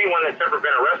offense to anyone that's ever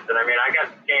been arrested. I mean, I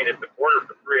got detained at the border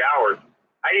for 3 hours.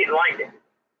 I didn't like it.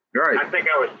 Right. I think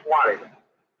I was swatted.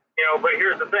 But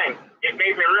here's the thing. It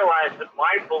made me realize that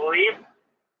my belief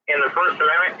in the First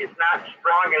Amendment is not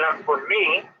strong enough for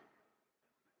me,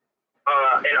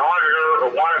 an auditor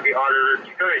or wannabe auditor,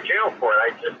 to go to jail for it.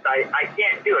 I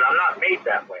can't do it. I'm not made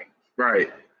that way.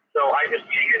 Right. So I just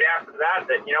figured after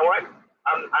that, you know what?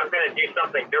 I'm going to do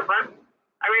something different.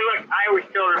 I mean, look, I always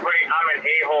tell everybody I'm an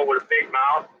a-hole with a big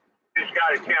mouth who's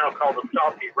got a channel called The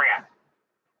Salty Rant.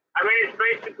 I mean, it's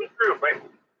basically true, but,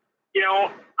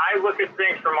 I look at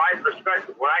things from my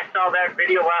perspective. When I saw that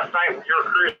video last night when you were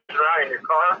cruising around in your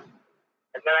car,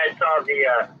 and then I saw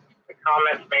the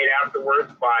comments made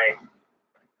afterwards by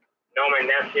No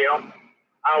Menesio,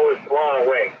 I was blown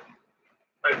away.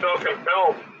 I felt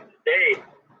compelled today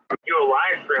to do a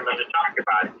live stream and to talk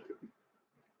about it.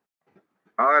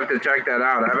 I'll have to check that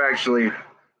out. I've actually,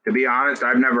 to be honest,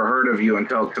 I've never heard of you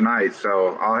until tonight,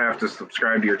 so I'll have to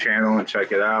subscribe to your channel and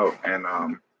check it out. And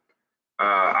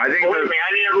I think believe me,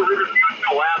 I never heard of you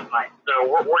until last night, so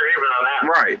we're even on that.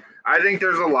 Right. I think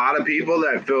there's a lot of people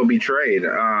that feel betrayed.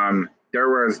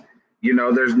 There's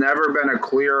never been a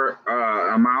clear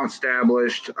amount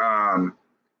established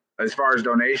as far as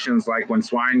donations. Like when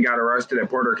Swine got arrested at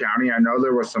Porter County, I know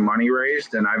there was some money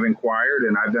raised, and I've inquired,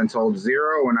 and I've been told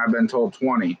 0, and I've been told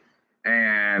 20.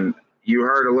 And you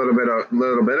heard a little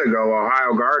bit ago,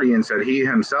 Ohio Guardian said he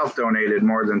himself donated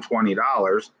more than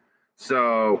 $20.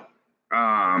 So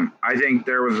I think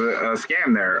there was a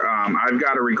scam there. I've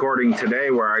got a recording today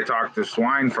where I talked to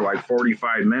Swine for like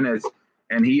 45 minutes,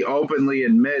 and he openly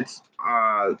admits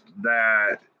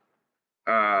that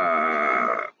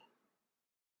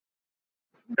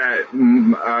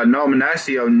No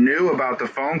Menesio knew about the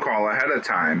phone call ahead of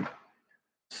time.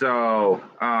 So,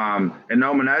 and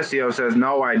No Menesio says,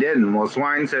 no, I didn't. Well,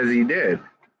 Swine says he did.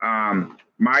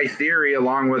 My theory,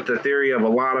 along with the theory of a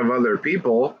lot of other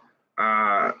people,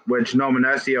 which No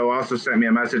Menesio also sent me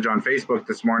a message on Facebook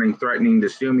this morning threatening to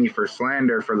sue me for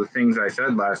slander for the things I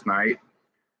said last night.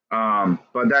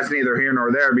 But that's neither here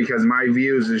nor there, because my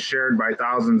views is shared by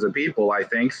thousands of people, I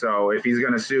think. So if he's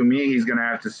going to sue me, he's going to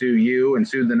have to sue you and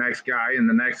sue the next guy and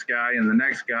the next guy and the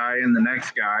next guy and the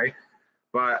next guy.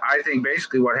 But I think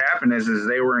basically what happened is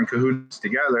they were in cahoots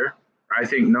together. I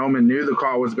think Noman knew the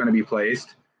call was going to be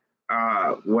placed.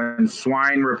 When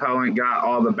Swine Repellent got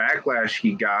all the backlash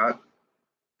he got,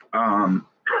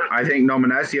 I think No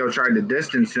Menesio tried to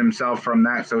distance himself from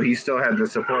that, so he still had the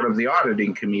support of the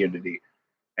auditing community.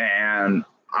 And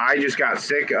I just got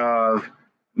sick of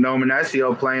No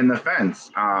Menesio playing the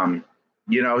fence.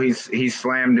 you know, he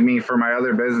slammed me for my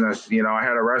other business. You know, I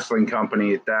had a wrestling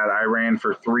company that I ran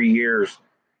for 3 years,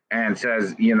 and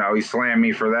says, you know, he slammed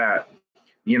me for that.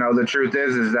 You know, the truth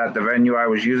is that the venue I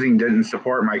was using didn't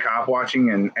support my cop watching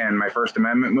and my First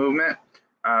Amendment movement.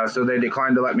 So they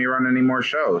declined to let me run any more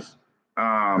shows.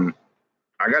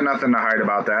 I got nothing to hide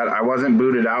about that. I wasn't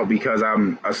booted out because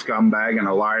I'm a scumbag and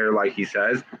a liar, like he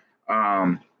says.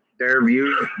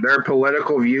 Their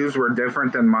political views were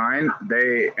different than mine.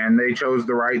 They chose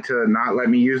the right to not let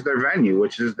me use their venue,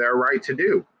 which is their right to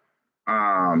do.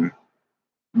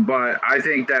 But I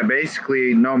think that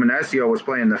basically No Menesio was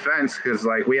playing the fence because,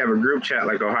 like, we have a group chat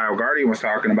like Ohio Guardian was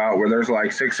talking about where there's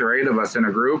like 6 or 8 of us in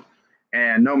a group,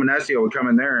 and No Menesio would come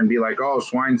in there and be like, oh,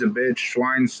 Swine's a bitch,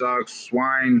 Swine sucks,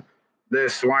 Swine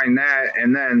this, Swine that,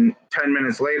 and then 10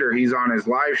 minutes later he's on his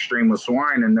live stream with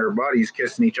Swine and their buddies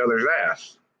kissing each other's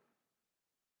ass.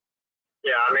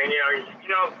 Yeah, I mean, you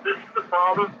know, this is the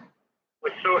problem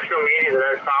with social media that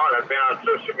I've found. I've been on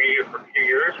social media for a few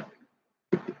years.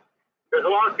 There's a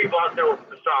lot of people out there with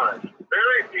personas.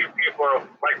 Very few people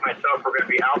like myself are going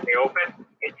to be out in the open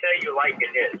and tell you like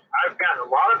it is. I've gotten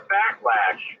a lot of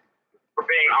backlash for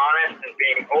being honest and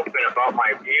being open about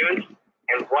my views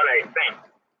and what I think.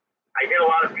 I get a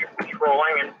lot of people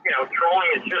trolling, and, you know, trolling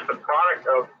is just a product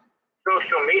of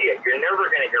social media. You're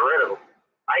never going to get rid of them.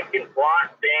 I can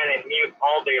block, ban, and mute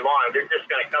all day long. They're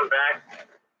just going to come back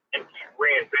and keep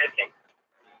reinventing,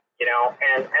 you know,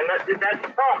 and that's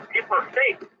the problem. People are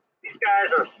fake. These guys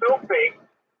are so fake,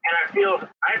 and I feel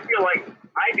like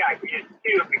I got used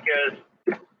too because,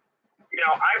 you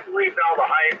know, I believed all the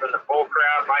hype and the bull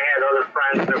crap. I had other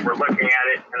friends that were looking at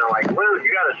it and they're like, "Lou,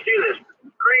 you got to see this.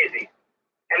 It's crazy."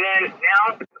 And then now,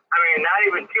 I mean, not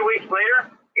even 2 weeks later,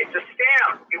 it's a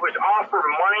scam. It was all for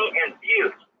money and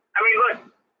views. I mean, look,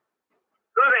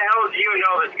 who the hell do you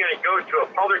know that's going to go to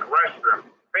a public restroom,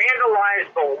 vandalize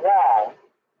the wall,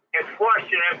 and flush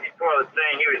an empty toilet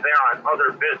saying he was there on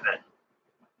other business?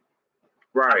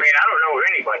 Right. I mean, I don't know of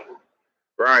anybody.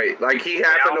 Right. Like, he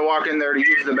happened to walk in there to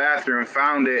use the bathroom,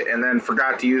 found it, and then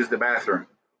forgot to use the bathroom.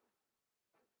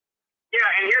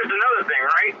 Yeah, and here's another thing,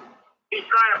 right? He's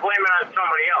trying to blame it on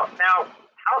somebody else. Now,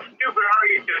 how stupid are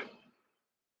you to...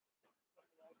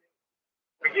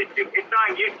 It's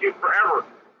on YouTube forever.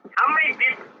 How many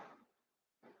people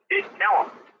did tell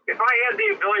him? If I had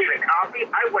the ability to copy,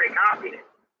 I would have copied it.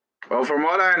 Well, from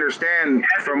what I understand,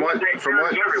 from what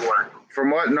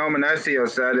No Menesio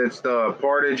said, it's the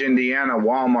Portage, Indiana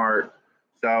Walmart.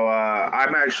 So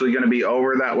I'm actually going to be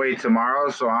over that way tomorrow.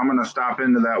 So I'm going to stop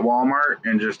into that Walmart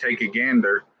and just take a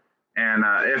gander. And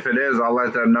if it is, I'll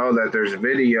let them know that there's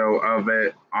video of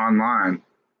it online.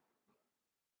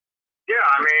 Yeah,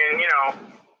 I mean, you know,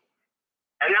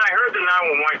 and then I heard the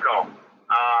 911 call.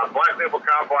 Black Label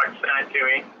Complex sent it to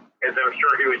me, as I'm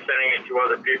sure he was sending it to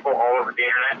other people all over the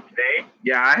internet today.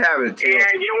 Yeah, I have it too.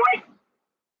 And you know what?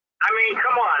 I mean,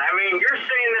 come on. I mean, you're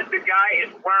saying that the guy is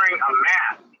wearing a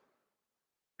mask.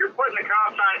 You're putting the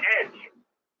cops on edge.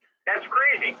 That's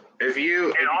crazy. If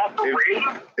you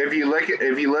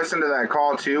listen to that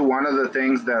call too, one of the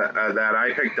things that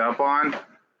I picked up on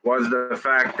was the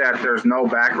fact that there's no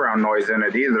background noise in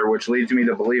it either, which leads me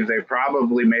to believe they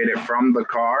probably made it from the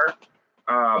car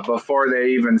before they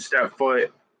even step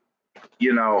foot,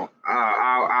 you know,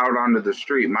 out onto the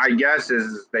street. My guess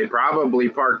is they probably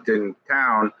parked in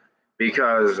town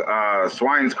because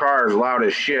Swine's car is loud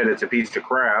as shit. It's a piece of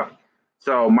crap.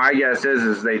 So my guess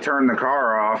is they turned the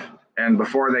car off, and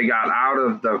before they got out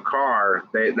of the car,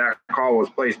 that call was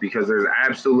placed because there's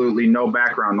absolutely no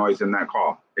background noise in that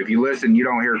call. If you listen, you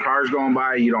don't hear cars going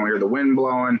by, you don't hear the wind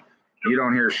blowing, you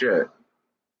don't hear shit.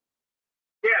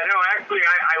 Yeah, no, actually,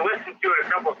 I listened to it a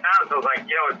couple of times. I was like,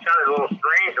 you know, it sounded a little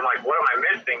strange. I'm like, what am I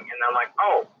missing? And I'm like,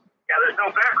 oh, yeah, there's no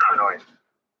background noise.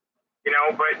 You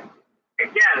know, but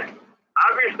again,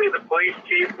 obviously the police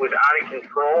chief was out of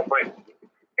control, but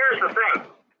here's the thing.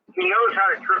 He knows how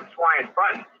to trip Swine's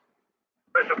buttons.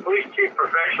 But is the police chief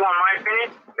professional, in my opinion?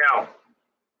 No.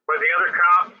 But the other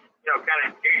cops, you know, kind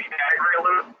of douchebaggery a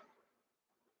little.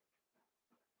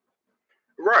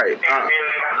 Right. And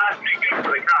I'm not speaking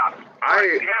for the cops.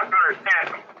 You have to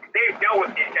understand, they've dealt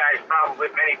with these guys probably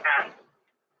many times.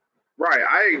 Right.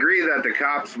 I agree that the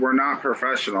cops were not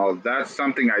professional. That's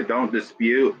something I don't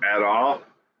dispute at all.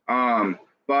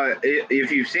 But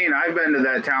if you've seen, I've been to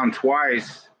that town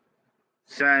twice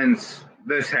since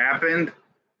this happened.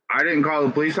 I didn't call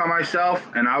the police on myself,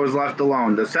 and I was left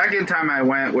alone. The second time I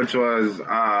went, which was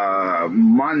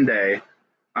Monday,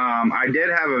 I did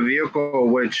have a vehicle,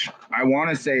 which I want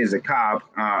to say is a cop.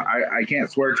 I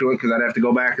can't swear to it because I'd have to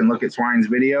go back and look at Swine's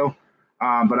video.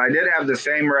 But I did have the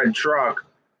same red truck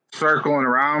circling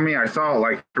around me. I saw it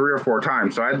like 3 or 4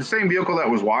 times. So I had the same vehicle that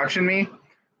was watching me,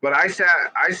 but I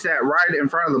sat right in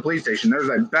front of the police station. There's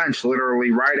a bench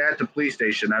literally right at the police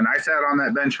station, and I sat on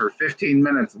that bench for 15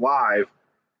 minutes live,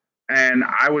 and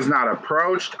I was not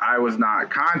approached, I was not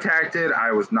contacted,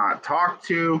 I was not talked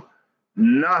to,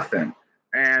 nothing.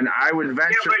 And I would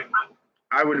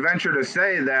venture to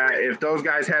say that if those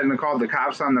guys hadn't called the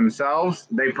cops on themselves,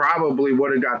 they probably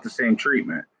would have got the same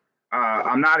treatment.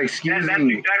 I'm not excusing. That's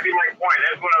exactly my point.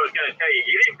 That's what I was going to tell you.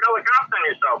 You didn't call the cops on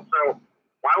yourself, so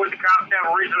why would the cops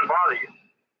have a reason to bother you?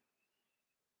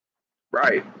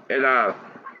 Right. And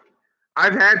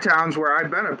I've had towns where I've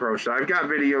been approached. I've got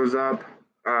videos up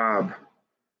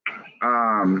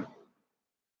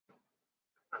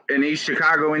in East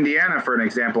Chicago, Indiana, for an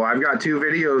example. I've got 2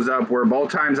 videos up where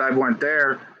both times I've went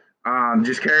there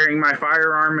just carrying my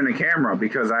firearm and a camera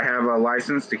because I have a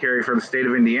license to carry for the state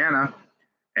of Indiana.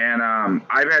 And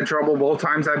I've had trouble both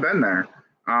times I've been there.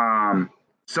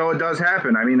 So it does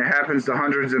happen. I mean, it happens to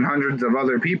hundreds and hundreds of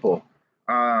other people.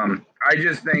 I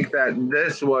just think that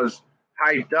this was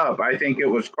hyped up. I think it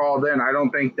was called in. I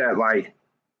don't think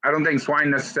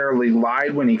Swine necessarily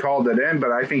lied when he called it in,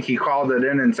 but I think he called it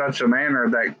in such a manner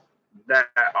that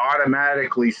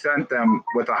automatically sent them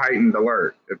with a heightened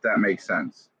alert, if that makes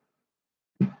sense.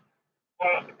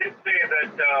 Well, it did say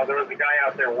that there was a guy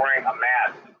out there wearing a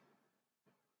mask,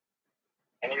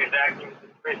 and he was acting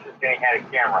suspicious and he had a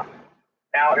camera.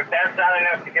 Now, if that's not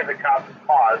enough to give the cops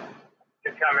pause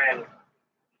to come in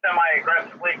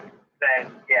semi-aggressively,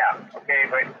 then yeah, okay,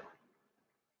 but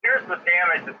here's the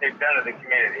damage that they've done to the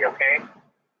community, okay?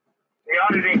 The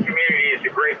auditing community is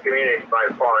a great community by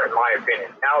far, in my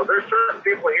opinion. Now, there's certain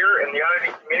people here in the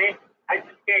auditing community I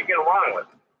just can't get along with,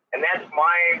 and that's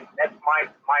my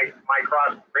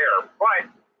cross to bear. But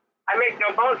I make no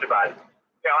bones about it.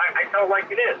 You know, I tell it like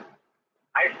it is.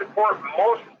 I support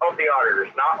most of the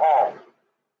auditors, not all.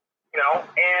 You know,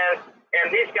 and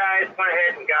these guys went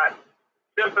ahead and got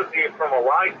sympathy from a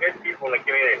lot of good people in the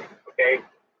community. Okay,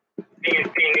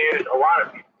 CNC News, a lot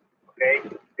of people. Okay,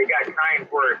 they got kind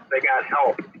words, they got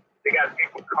help, they got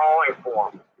people calling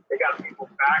for them, they got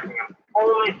people backing them,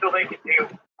 only so they could do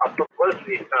a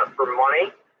publicity stunt for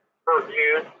money, for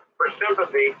views, for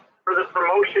sympathy, for the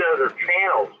promotion of their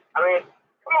channels. I mean,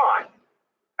 come on.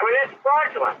 I mean, that's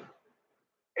fraudulent.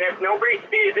 And if nobody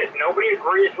sees it, nobody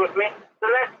agrees with me,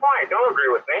 then that's fine. Don't agree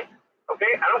with me.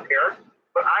 Okay, I don't care.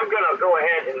 But I'm going to go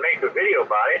ahead and make a video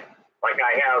about it, like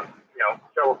I have, you know,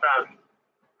 several times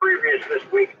previous this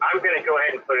week. I'm going to go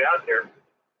ahead and put it out there.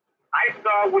 I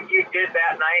saw what you did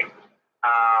that night.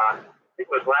 I think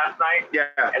it was last night.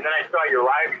 Yeah. And then I saw your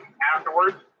live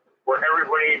afterwards, where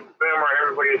everybody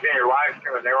was in your live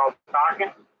stream and they were all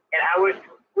talking. And I was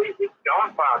completely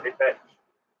dumbfounded that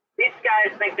these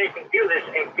guys think they can do this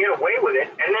and get away with it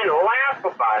and then laugh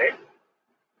about it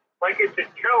like it's a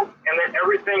joke and that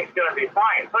everything's going to be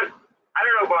fine. But I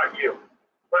don't know about you,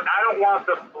 but I don't want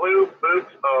the blue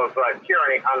boots of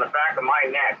tyranny on the back of my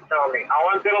neck telling me how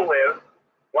I'm going to live,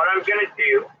 what I'm going to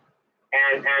do,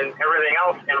 and everything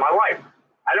else in my life.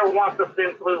 I don't want the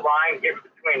thin blue line get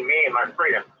between me and my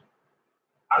freedom.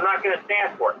 I'm not going to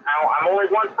stand for it. Now, I'm only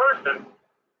one person,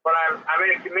 but I'm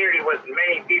in a community with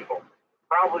many people.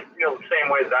 Probably feel the same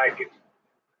way that I do.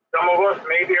 Some of us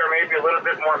maybe are a little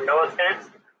bit more militant.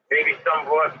 Maybe some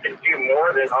of us can do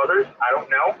more than others. I don't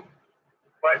know.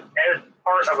 But as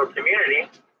part of a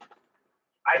community,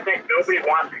 I think nobody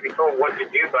wants to be told what to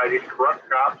do by these corrupt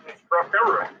cops and corrupt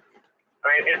government. I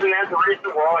mean, isn't that the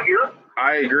reason we're all here?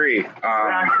 I agree.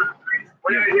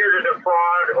 We're not here to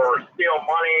defraud or steal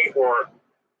money or,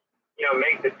 you know,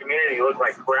 make the community look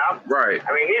like crap. Right.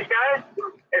 I mean, these guys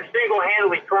have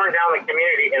single-handedly torn down the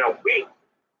community in a week.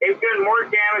 They've done more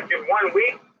damage in 1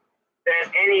 week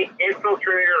than any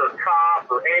infiltrator or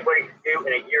cop or anybody could do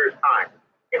in a year's time.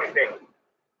 Give me a second.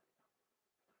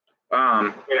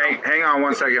 Hang on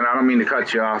 1 second. I don't mean to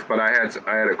cut you off, but I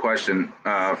had a question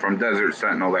from Desert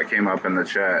Sentinel that came up in the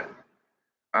chat.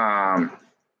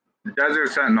 Desert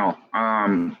Sentinel,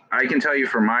 I can tell you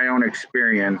from my own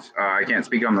experience, I can't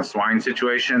speak on the swine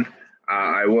situation.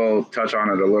 I will touch on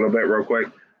it a little bit real quick.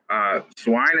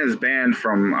 Swine is banned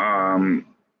from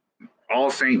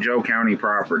all St. Joe County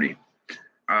property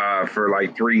for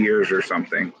like 3 years or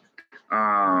something.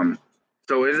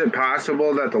 So is it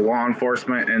possible that the law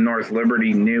enforcement in North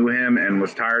Liberty knew him and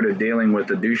was tired of dealing with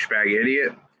the douchebag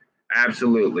idiot?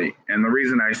 Absolutely. And the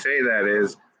reason I say that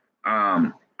is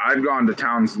I've gone to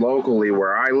towns locally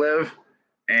where I live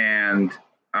and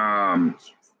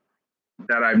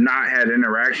that I've not had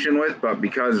interaction with, but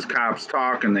because cops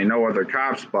talk and they know other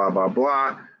cops, blah, blah,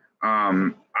 blah,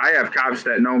 I have cops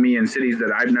that know me in cities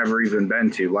that I've never even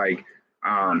been to. Like,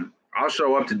 I'll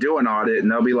show up to do an audit and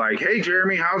they'll be like, "Hey,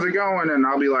 Jeremy, how's it going?" And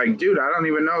I'll be like, "Dude, I don't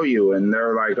even know you." And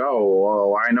they're like, "Oh,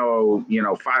 well, I know,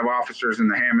 5 officers in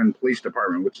the Hammond Police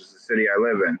Department, which is the city I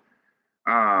live in."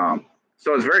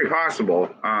 So it's very possible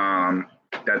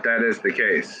that is the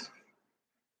case.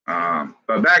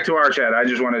 But back to our chat, I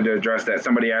just wanted to address that.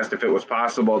 Somebody asked if it was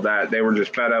possible that they were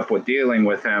just fed up with dealing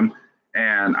with him.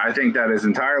 And I think that is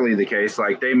entirely the case.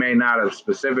 Like, they may not have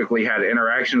specifically had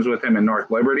interactions with him in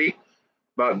North Liberty,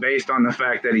 but based on the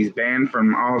fact that he's banned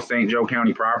from all St. Joe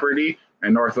County property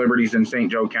and North Liberty's in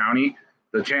St. Joe County,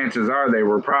 the chances are they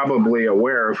were probably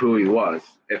aware of who he was,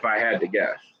 if I had to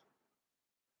guess.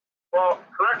 Well,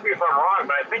 correct me if I'm wrong,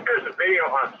 but I think there's a video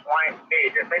on Swine's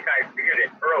page. I think I figured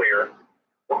it earlier.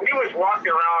 Well, he was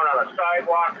walking around on a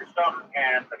sidewalk or something,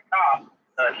 and the cop,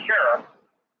 the sheriff,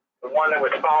 the one that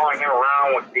was following him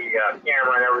around with the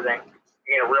camera and everything,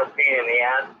 being a real pain in the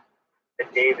ass, the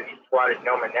day that he swatted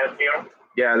Nomenesio.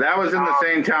 Yeah, that was in the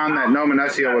same town that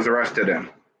Nomenesio was arrested in.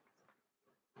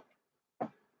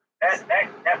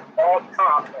 That bald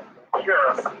cop,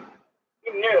 sheriff,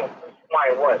 he knew who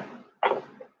Swine was.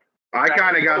 I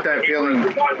kind of got that feeling.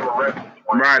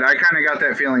 Right, I kind of got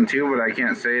that feeling too, but I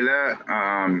can't say that.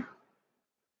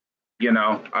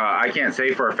 I can't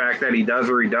say for a fact that he does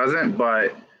or he doesn't,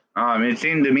 but it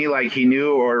seemed to me like he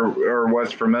knew or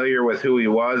was familiar with who he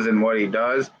was and what he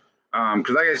does.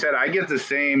 Because like I said, I get the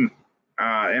same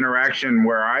interaction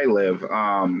where I live.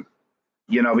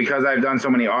 Because I've done so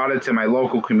many audits in my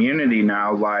local community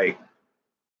now, like,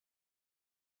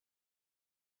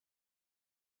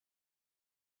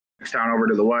 town over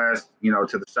to the west,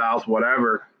 to the south,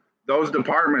 whatever, those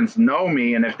departments know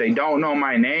me. And if they don't know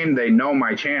my name, they know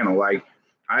my channel. Like,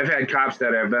 I've had cops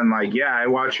that have been like, "Yeah, I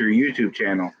watch your YouTube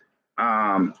channel."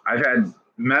 I've had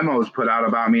memos put out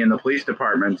about me in the police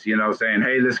departments, saying,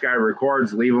 "Hey, this guy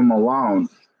records, leave him alone."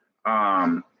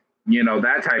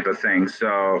 That type of thing.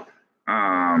 So,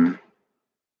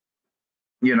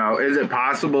 is it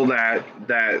possible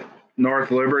that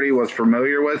North Liberty was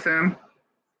familiar with him?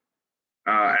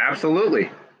 Absolutely.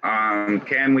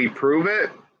 Can we prove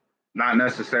it? Not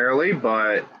necessarily,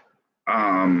 but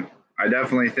I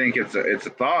definitely think it's a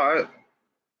thought.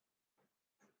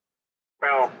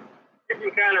 Well, you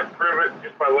can kind of prove it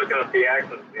just by looking at the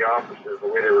actions of the officers, the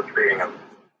way they were treating him.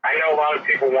 I know a lot of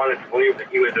people wanted to believe that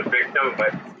he was a victim,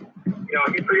 but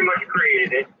he pretty much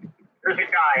created it. There's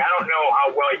a guy, I don't know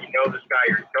how well you know this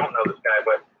guy or you don't know this guy,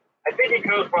 but I think he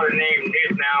goes by the name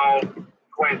News Now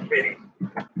Twin City.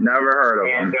 Never heard of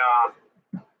him. And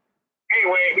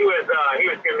anyway, he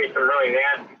was giving me some really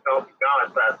nasty stuff, to be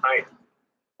honest, last night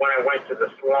when I went to the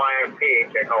Swine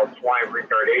page. I called Swine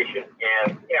retardation,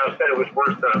 and said it was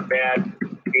worse than a bad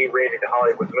B-rated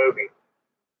Hollywood movie.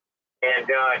 And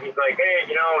he's like, "Hey,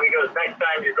 he goes, next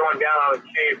time you're going down on the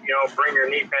cheap, bring your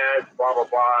knee pads, blah blah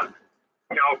blah."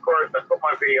 Of course, I put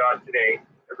my video out today.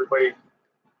 Everybody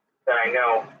that I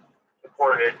know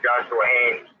supported Joshua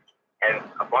Haynes. And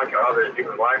a bunch of others,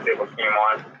 even black people, came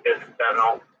on, did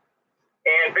Sentinel.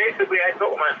 And basically, I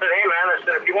told him, I said, "Hey, man," I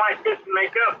said, "if you want to kiss and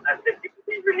make up," I said, "you can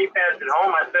leave your knee pads at home."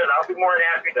 I said, "I'll be more than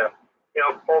happy to,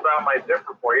 pull down my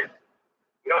zipper for you.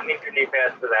 You don't need your knee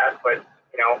pads for that." But,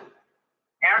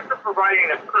 after providing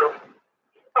the proof,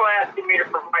 he's still asking me to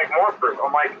provide more proof.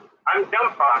 I'm like, I'm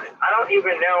dumbfounded. I don't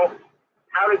even know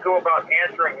how to go about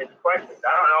answering his questions. I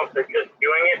don't know if they're just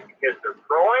doing it because they're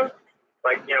trolling.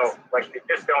 Like they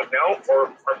just don't know, or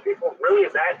are people really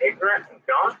that ignorant and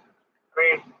dumb? I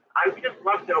mean, I'm just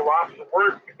left at a loss of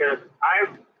words because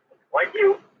I've, like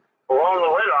you, blown the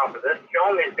lid off of this,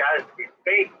 shown these guys to be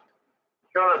fake,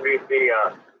 shown them to be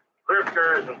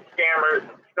grifters and scammers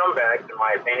and scumbags, in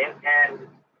my opinion, and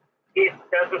it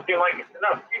doesn't seem like it's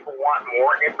enough. People want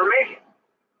more information.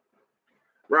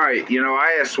 Right.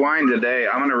 I asked Swine today,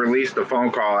 I'm going to release the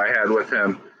phone call I had with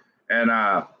him, and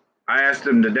I asked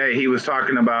him today, he was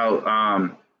talking about,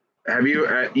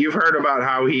 you've heard about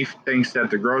how he thinks that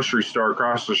the grocery store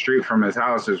across the street from his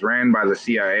house is ran by the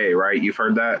CIA, right? You've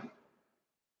heard that?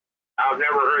 I've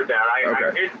never heard that.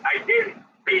 Okay. I did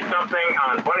see something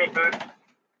on Bunny Boots.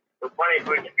 The Bunny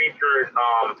Boots featured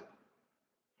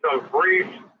some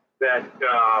briefs that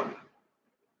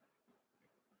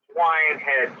Swine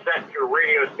had sent to a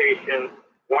radio station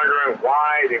wondering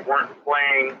why they weren't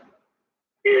playing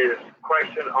his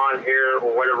question on air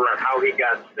or whatever, and how he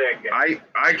got sick.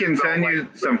 I can send you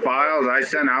some files. I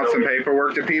sent out some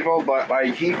paperwork to people, but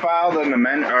like he filed an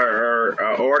amendment or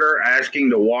order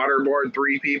asking to waterboard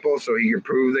 3 people so he could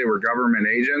prove they were government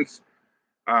agents.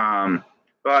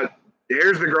 But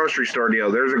here's the grocery store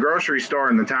deal. There's a grocery store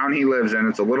in the town he lives in.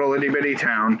 It's a little itty bitty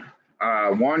town.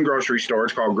 One grocery store.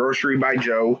 It's called Grocery by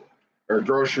Joe, or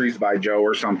Groceries by Joe,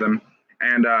 or something.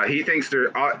 And he thinks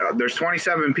there's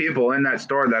 27 people in that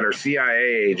store that are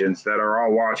CIA agents that are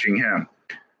all watching him.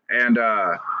 And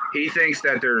he thinks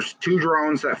that there's 2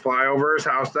 drones that fly over his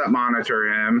house that monitor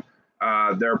him.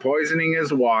 They're poisoning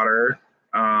his water.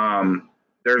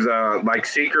 There's a like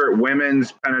secret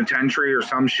women's penitentiary or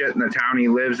some shit in the town he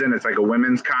lives in. It's like a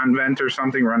women's convent or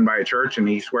something run by a church, and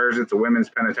he swears it's a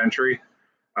women's penitentiary.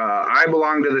 I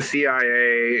belong to the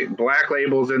CIA. Black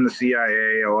Label's in the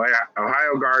CIA.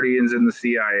 Ohio Guardian's in the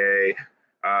CIA.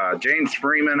 James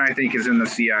Freeman, I think, is in the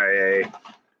CIA.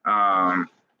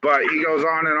 But he goes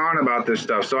on and on about this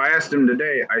stuff. So I asked him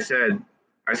today, I said,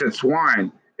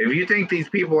 Swine, if you think these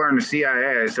people are in the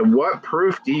CIA, I said, what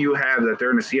proof do you have that they're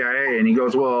in the CIA? And he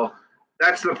goes, well,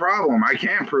 that's the problem. I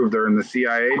can't prove they're in the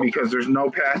CIA because there's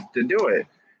no path to do it.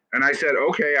 And I said,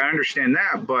 okay, I understand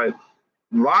that. But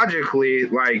logically,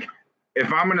 like,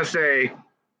 if I'm going to say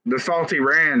the salty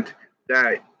rant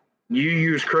that you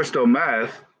use crystal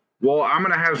meth, well, I'm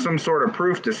going to have some sort of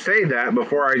proof to say that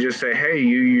before I just say, hey,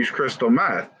 you use crystal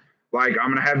meth. Like,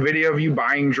 I'm going to have video of you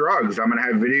buying drugs. I'm going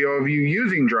to have video of you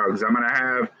using drugs. I'm going to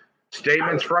have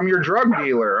statements from your drug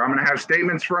dealer. I'm going to have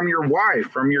statements from your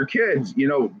wife, from your kids, you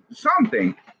know,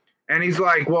 something. And he's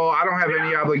like, well, I don't have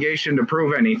any obligation to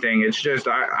prove anything. It's just,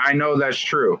 I know that's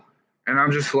true. And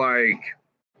I'm just like,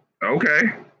 okay.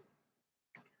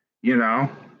 You know,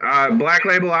 Black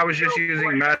Label, I was just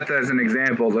using meth as an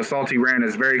example. The salty rant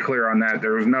is very clear on that.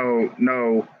 There was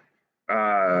no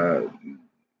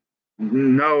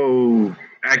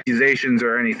accusations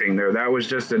or anything there. That was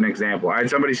just an example. I had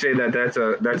somebody say that that's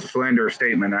a slanderous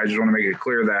statement. I just want to make it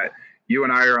clear that you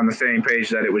and I are on the same page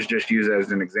that it was just used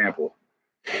as an example.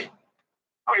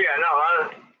 Oh yeah, no,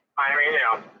 I mean, you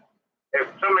know, if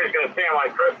somebody's going to say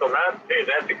like crystal meth, dude,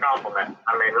 that's a compliment.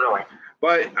 I mean, really.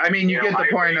 But I mean, you get the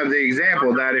point of the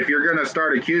example that if you're going to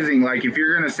start accusing, like if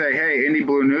you're going to say, hey, Indy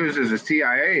Blue News is a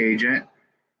CIA agent,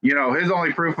 you know, his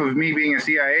only proof of me being a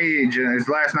CIA agent is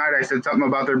last night I said something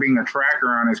about there being a tracker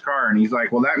on his car. And he's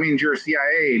like, well, that means you're a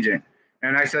CIA agent.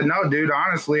 And I said, no, dude,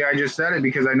 honestly, I just said it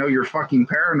because I know you're fucking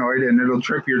paranoid and it'll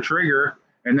trip your trigger.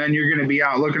 And then you're going to be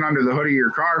out looking under the hood of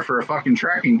your car for a fucking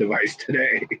tracking device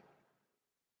today.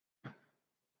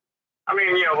 I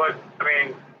mean, you know what? I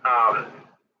mean,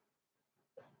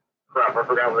 crap, I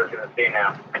forgot what I was going to say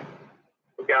now.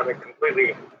 It got me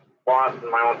completely lost in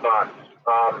my own thoughts.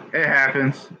 It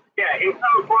happens. Yeah, in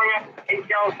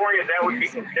California, that would be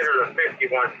considered a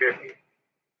 5150.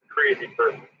 Crazy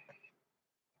person.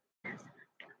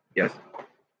 Yes.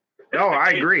 No, I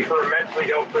agree. For a mentally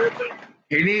ill person,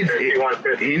 he needs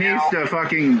to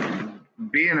fucking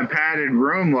be in a padded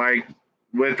room, like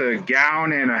with a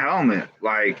gown and a helmet,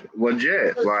 like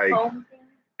legit, like.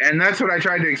 And that's what I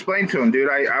tried to explain to him, dude.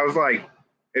 I was like,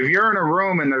 if you're in a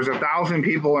room and there's 1,000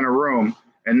 people in a room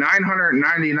and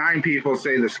 999 people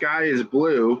say the sky is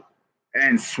blue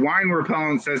and swine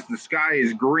repellent says the sky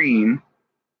is green,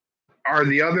 are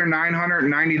the other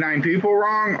 999 people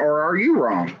wrong or are you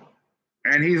wrong?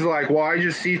 And he's like, well, I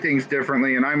just see things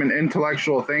differently and I'm an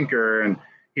intellectual thinker. And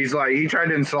he's like, he tried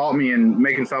to insult me and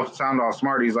make himself sound all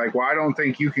smart. He's like, well, I don't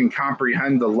think you can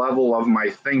comprehend the level of my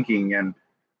thinking. And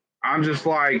I'm just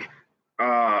like,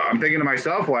 I'm thinking to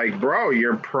myself, like, bro,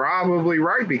 you're probably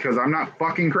right because I'm not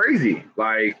fucking crazy.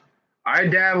 Like, I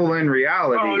dabble in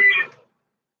reality. Well,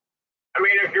 I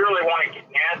mean, if you really want to get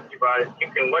nasty about it, you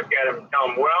can look at him and tell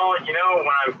him, well, you know, when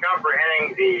I'm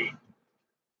comprehending the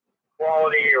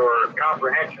quality or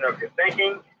comprehension of your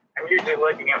thinking, I'm usually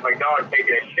looking at my dog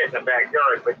taking a shit in the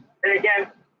backyard. But then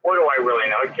again, what do I really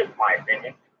know? It's just my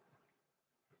opinion.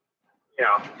 You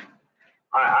know,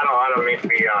 I don't mean to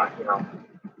be, you know,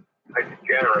 a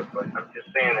degenerate, but I'm just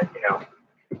saying that, you know,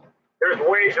 there's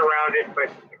ways around it,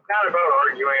 but it's not about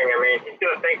arguing. I mean, he's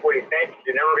going to think what he thinks.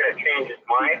 You're never going to change his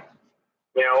mind.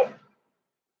 You know,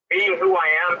 being who I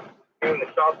am, being the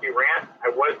salty rant,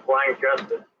 I was Blind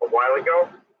Justice a while ago.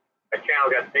 My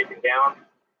channel got taken down.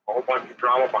 A whole bunch of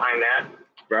drama behind that.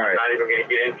 Right. I'm not even going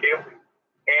to get into.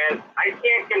 And I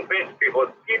can't convince people.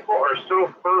 If people are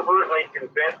so fervently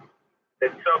convinced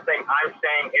that something I'm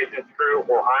saying isn't true,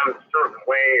 or I'm a certain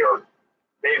way, or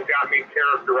they've got me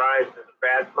characterized as a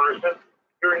bad person,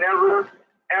 you're never,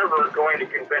 ever going to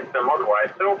convince them otherwise.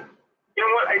 So, you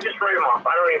know what? I just write them off.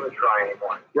 I don't even try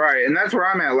anymore. Right, and that's where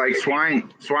I'm at. Like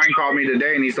Swine called me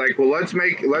today, and he's like, "Well,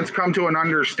 let's come to an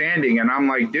understanding." And I'm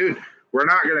like, "Dude, we're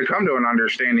not going to come to an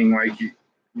understanding. Like,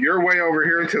 you're way over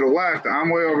here to the left, I'm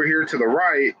way over here to the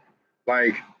right.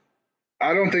 Like,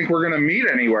 I don't think we're going to meet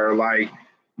anywhere. Like,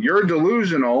 you're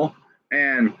delusional,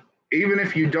 And even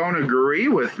if you don't agree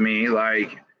with me,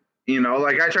 like, you know,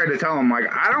 like I tried to tell him, like,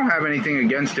 I don't have anything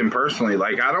against him personally.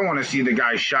 Like, I don't want to see the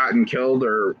guy shot and killed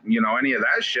or, you know, any of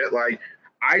that shit. Like,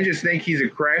 I just think he's a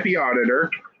crappy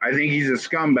auditor. I think he's a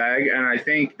scumbag. And I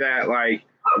think that, like,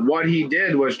 what he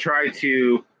did was try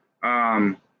to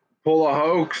pull a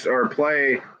hoax or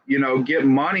play, you know, get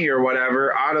money or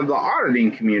whatever out of the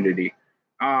auditing community.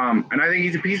 And I think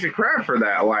he's a piece of crap for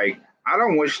that. Like, I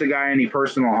don't wish the guy any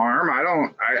personal harm.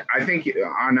 I think,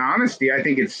 on honesty, I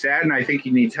think it's sad and I think he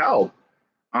needs help.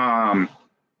 But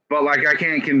like, I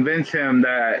can't convince him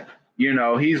that, you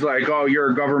know, he's like, oh, you're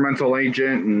a governmental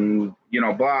agent and, you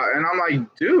know, blah. And I'm like,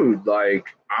 dude, like,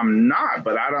 I'm not,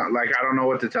 but I don't know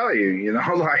what to tell you, you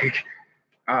know, like,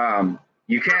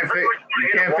 you can't fix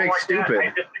stupid. I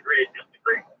disagree.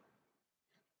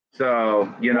 So,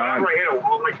 you know, whenever I hit a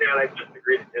wall like that, I just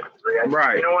agree to disagree.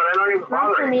 Right. You know what? I don't even Mom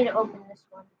bother. for me to open this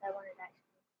one. I wanted that.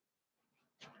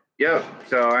 Yep.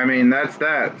 So, I mean, that's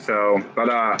that. So, but,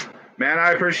 man,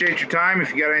 I appreciate your time.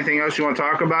 If you got anything else you want to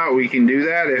talk about, we can do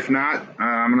that. If not,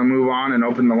 I'm going to move on and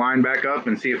open the line back up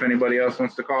and see if anybody else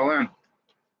wants to call in.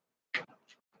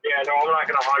 Yeah, no, I'm not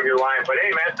going to hog your line. But,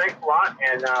 hey, man, thanks a lot.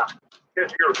 And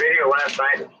just your video last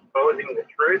night exposing the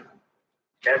truth,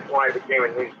 that's why I became a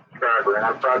new subscriber. And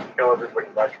I'm proud to tell everybody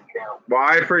about your channel. Well,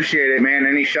 I appreciate it, man.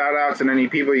 Any shout outs and any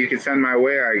people you can send my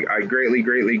way, I greatly,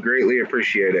 greatly, greatly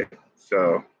appreciate it.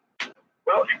 So.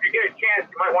 Well, if you get a chance,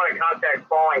 you might want to contact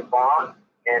Falling Bomb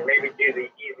and maybe do the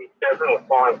Easy 7 with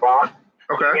Falling Bomb.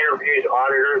 Okay. He interviews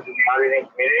auditors in the auditing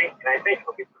community, and I think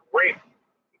it'll be great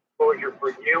exposure for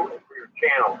you and for your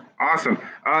channel. Awesome.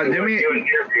 Do me an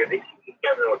interview, the Easy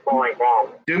 7 with Falling Bomb.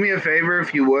 Do me a favor,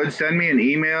 if you would, send me an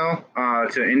email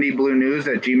to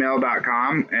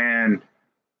indiebluenews@gmail.com and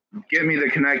give me the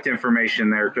connect information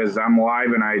there because I'm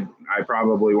live and I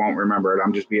probably won't remember it.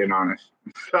 I'm just being honest.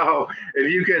 So if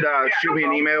you could shoot me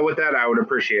an email with that, I would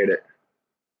appreciate it.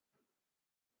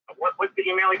 What's the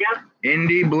email again?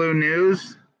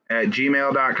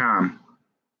 indiebluenews@gmail.com.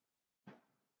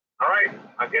 All right,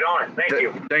 I'll get on it. Thank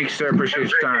you. Thanks, sir. Appreciate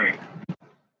your time.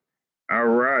 All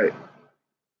right.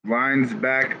 Lines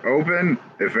back open.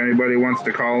 If anybody wants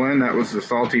to call in, that was the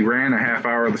Salty Rant, a half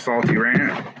hour of the Salty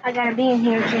Rant. I gotta be in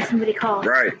here in case somebody calls.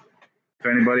 Right. If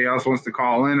anybody else wants to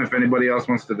call in, if anybody else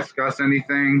wants to discuss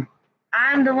anything.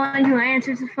 I'm the one who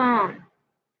answers the phone.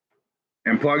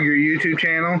 And plug your YouTube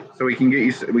channel so we can get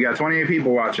you. We got 28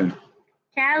 people watching.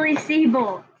 Callie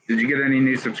Siebel. Did you get any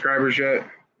new subscribers yet?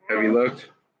 Have you looked?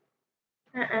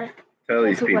 Tell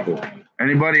these people.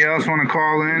 Anybody else want to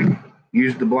call in?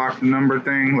 Use the block number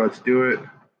thing. Let's do it.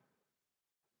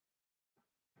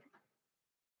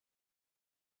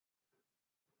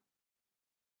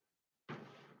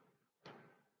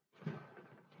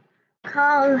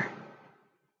 Call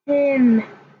him.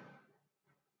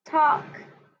 Talk.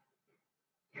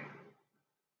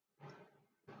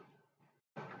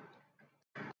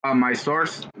 My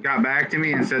source got back to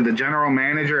me and said the general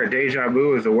manager at Deja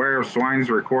Vu is aware of Swine's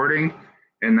recording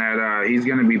and that he's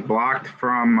going to be blocked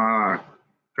from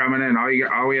coming in.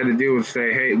 All we had to do was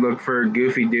say, hey, look for a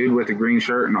goofy dude with a green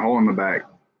shirt and a hole in the back.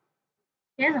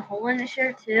 He has a hole in his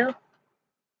shirt too.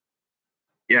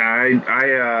 Yeah,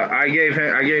 I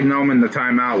gave Noman the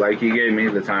timeout like he gave me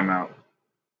the timeout.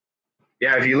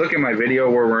 Yeah, if you look at my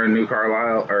video where we're in New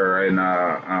Carlisle or in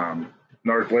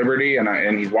North Liberty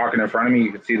and he's walking in front of me,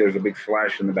 you can see there's a big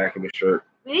slash in the back of his shirt.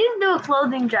 We need to do a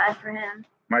clothing drive for him.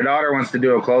 My daughter wants to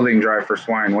do a clothing drive for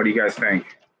Swine. What do you guys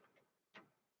think?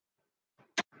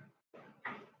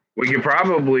 We could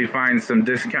probably find some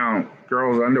discount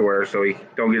girls' underwear so he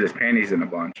don't get his panties in a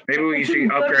bunch. Maybe we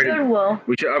should upgrade him.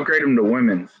 We should upgrade him to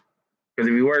women's. Because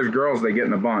if he wears girls, they get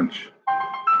in a bunch.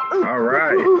 All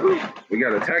right. We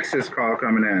got a Texas call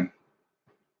coming in.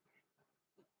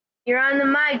 You're on the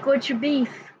mic. What's your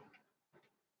beef?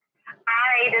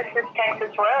 Hi, this is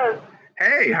Texas Rose.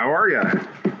 Hey, how are you?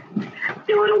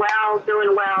 Doing well,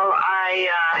 doing well. I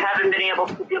haven't been able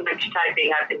to do much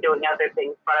typing. I've been doing other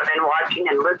things, but I've been watching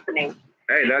and listening.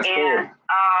 Hey, that's and,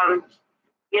 cool.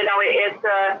 You know,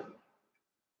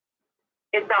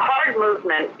 it's a hard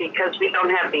movement because we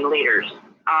don't have any leaders.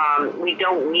 We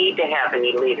don't need to have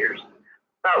any leaders,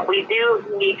 but we do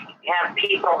need to have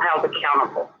people held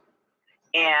accountable.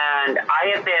 And I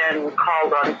have been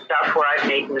called on stuff where I've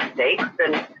made mistakes,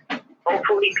 and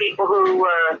hopefully people who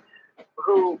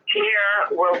care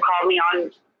will call me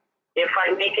on if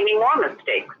I make any more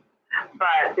mistakes.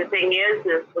 But the thing is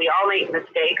we all make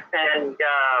mistakes, and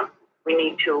we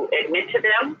need to admit to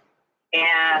them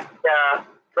and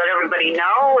let everybody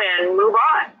know and move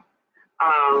on.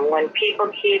 When people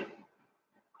keep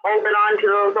holding on to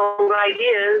those old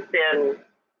ideas, then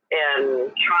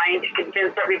and trying to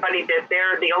convince everybody that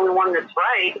they're the only one that's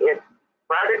right, it's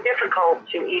rather difficult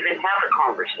to even have a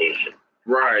conversation.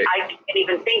 Right. I can't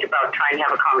even think about trying to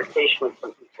have a conversation with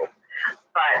some people.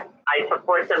 But I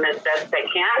support them as best I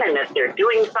can, and if they're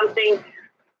doing something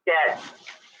that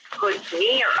puts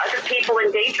me or other people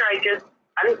in danger, I just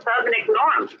unsub and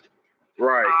ignore them.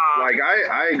 Right. Like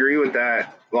I agree with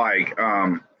that. Like,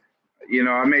 you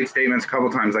know, I made statements a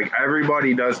couple times, like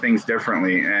everybody does things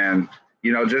differently. And,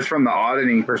 you know, just from the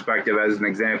auditing perspective, as an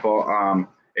example,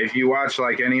 if you watch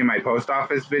like any of my post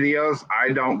office videos,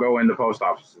 I don't go into post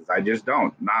offices. I just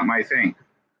don't, not my thing.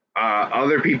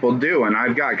 Other people do. And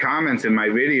I've got comments in my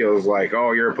videos like,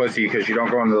 oh, you're a pussy because you don't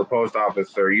go into the post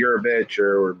office, or you're a bitch,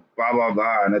 or blah, blah,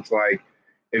 blah. And it's like,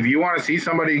 if you want to see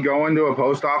somebody go into a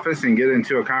post office and get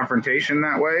into a confrontation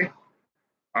that way,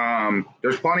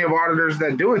 there's plenty of auditors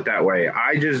that do it that way.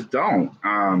 I just don't.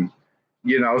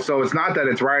 You know, so it's not that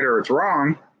it's right or it's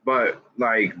wrong, but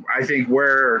like I think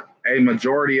where a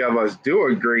majority of us do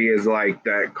agree is like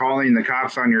that calling the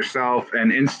cops on yourself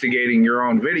and instigating your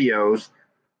own videos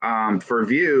for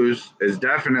views is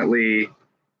definitely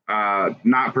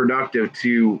not productive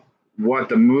to what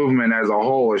the movement as a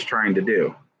whole is trying to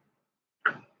do.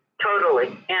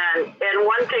 Totally. And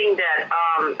one thing that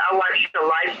I watched a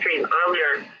live stream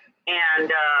earlier,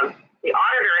 and the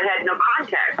auditor had no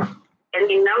contact. And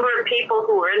the number of people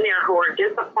who were in there who were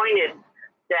disappointed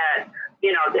that,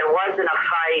 you know, there wasn't a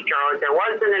fight or there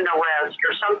wasn't an arrest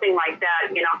or something like that,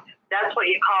 you know, that's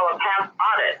what you call a past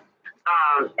audit.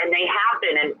 And they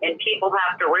happen, and people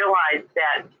have to realize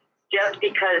that just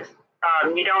because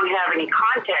you don't have any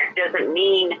contact doesn't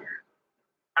mean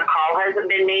a call hasn't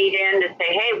been made in to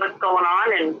say, hey, what's going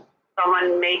on? And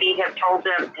someone maybe have told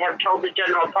the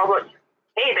general public,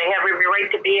 hey, they have every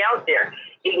right to be out there.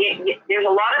 There's a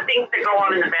lot of things that go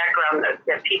on in the background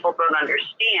that people don't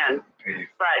understand,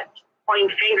 but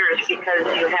pointing fingers because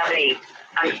you have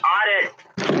an audit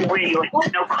where you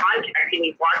have no contact and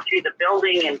you walk through the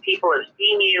building and people have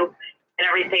seen you and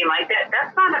everything like that,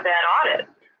 that's not a bad audit.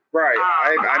 Right.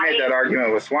 I made that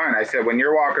argument with Swine. I said, when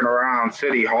you're walking around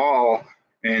City Hall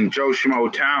in Joe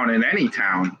Schmo town, in any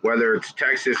town, whether it's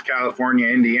Texas, California,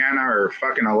 Indiana, or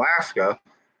fucking Alaska,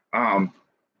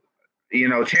 you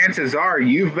know, chances are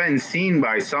you've been seen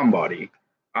by somebody,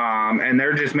 and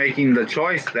they're just making the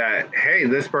choice that, hey,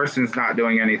 this person's not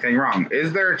doing anything wrong.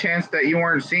 Is there a chance that you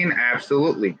weren't seen?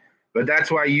 Absolutely. But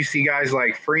that's why you see guys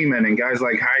like Freeman and guys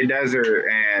like High Desert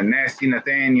and Nasty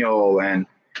Nathaniel and,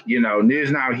 you know,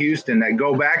 News Now Houston that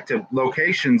go back to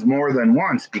locations more than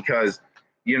once because,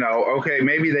 you know, okay,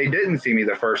 maybe they didn't see me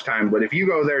the first time, but if you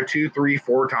go there 2, 3,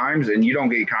 4 times and you don't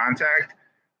get contact,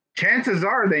 chances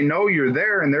are they know you're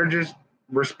there and they're just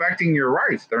respecting your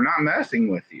rights. They're not messing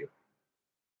with you.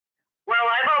 Well,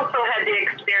 I've also had the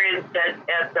experience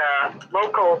at the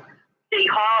local city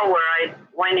hall where I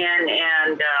went in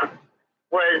and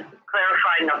was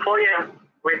clarifying a FOIA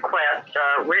request,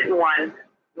 written one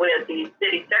with the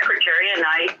city secretary, and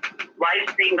I live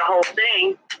streamed the whole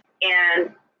thing.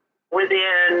 And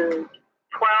within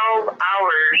 12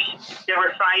 hours, there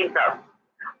were signs up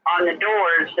on the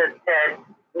doors that said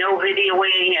no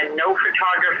videoing and no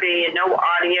photography and no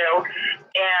audio.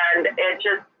 And it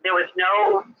just, there was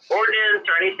no ordinance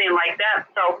or anything like that.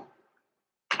 So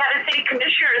I had a city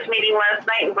commissioners meeting last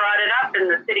night and brought it up, and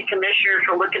the city commissioners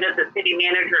were looking at the city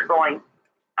manager going,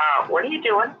 what are you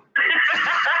doing?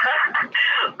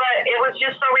 But it was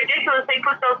just so ridiculous. They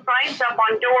put those signs up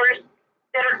on doors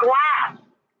that are glass.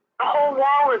 The whole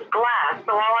wall is glass.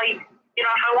 So all I, you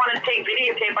know, if I want to take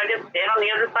videotape, I just stand on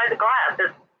the other side of the glass.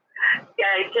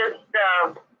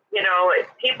 You know,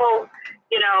 people,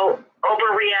 you know,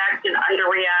 overreact and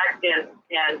underreact, and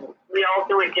we all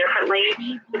do it differently.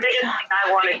 The biggest thing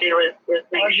I want to do is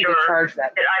make sure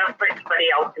that I don't put somebody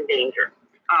else in danger.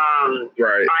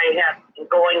 Right. I have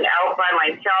going out by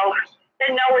myself,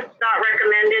 and no, it's not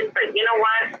recommended, but you know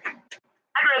what?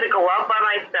 I'd rather go out by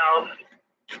myself,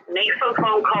 make some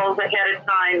phone calls ahead of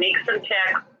time, make some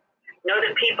texts, know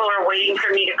that people are waiting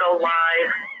for me to go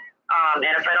live. And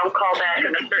if I don't call back at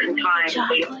a certain time,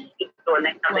 they have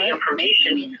the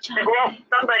information. To go out with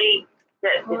somebody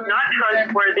that is not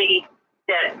trustworthy,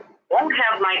 that won't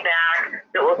have my back,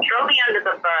 that will throw me under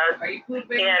the bus,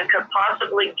 and could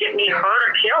possibly get me hurt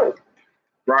or killed.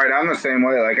 Right, I'm the same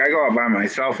way. Like, I go out by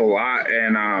myself a lot,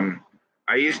 and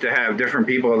I used to have different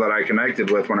people that I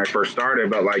connected with when I first started,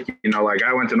 but like, you know, like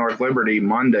I went to North Liberty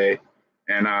Monday,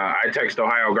 and I text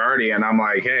Ohio Guardy, and I'm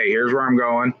like, hey, here's where I'm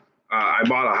going. I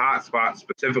bought a hotspot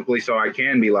specifically so I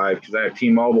can be live because I have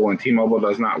T-Mobile, and T-Mobile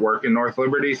does not work in North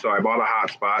Liberty, so I bought a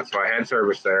hotspot, so I had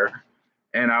service there.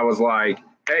 And I was like,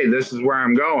 hey, this is where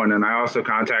I'm going. And I also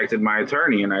contacted my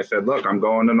attorney and I said, look, I'm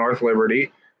going to North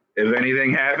Liberty. If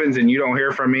anything happens and you don't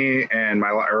hear from me and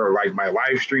my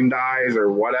live stream dies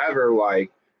or whatever,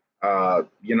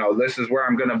 you know, this is where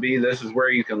I'm going to be. This is where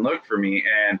you can look for me.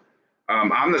 And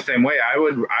I'm the same way. I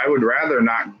would rather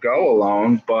not go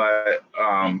alone, but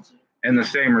in the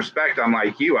same respect, I'm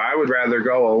like you. I would rather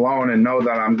go alone and know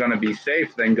that I'm going to be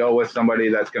safe than go with somebody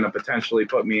that's going to potentially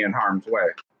put me in harm's way.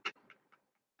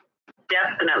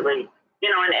 Definitely. You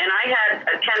know, and I had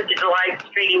attempted to live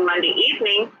stream Monday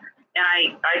evening, and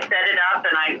I set it up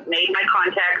and I made my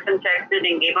contacts and texted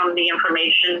and gave them the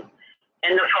information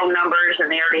and the phone numbers,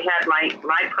 and they already had my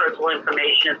personal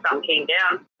information if something came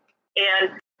down.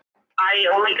 And I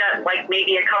only got like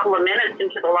maybe a couple of minutes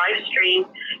into the live stream,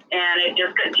 and it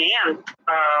just got jammed.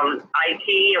 IT,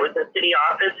 it was a city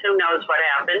office, who knows what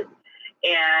happened.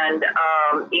 And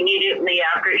immediately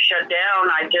after it shut down,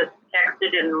 I just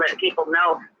texted and let people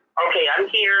know, okay, I'm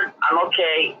here, I'm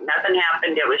okay, nothing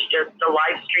happened. It was just a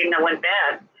live stream that went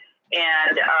bad.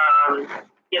 And,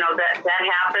 you know, that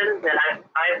happens, and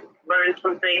I've learned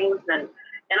some things, and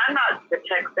I'm not the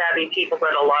tech savvy people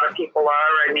that a lot of people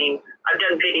are. I mean, I've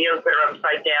done videos that are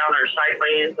upside down or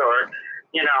sideways, or,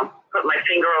 you know, put my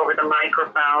finger over the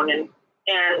microphone,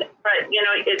 but you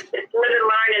know, it's live and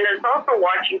learn, and it's also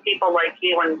watching people like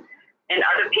you and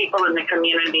other people in the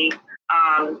community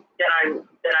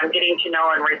that I'm getting to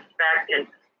know and respect,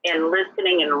 and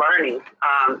listening and learning.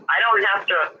 I don't have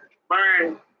to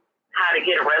learn how to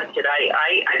get arrested.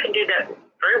 I can do that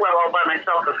very well all by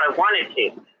myself if I wanted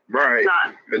to. Right.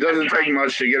 It doesn't take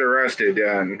much to get arrested,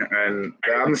 and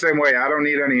I'm the same way. I don't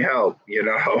need any help. You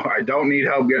know, I don't need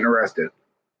help getting arrested.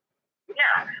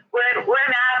 Yeah, when I'm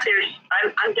out there,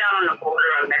 I'm down on the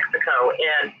border of Mexico,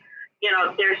 and you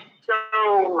know, there's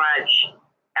so much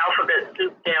alphabet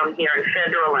soup down here, and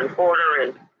federal and border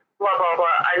and blah blah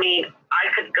blah. I mean, I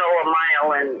could go a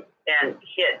mile and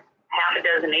hit half a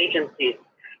dozen agencies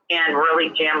and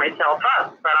really jam myself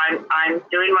up. But I'm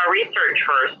doing my research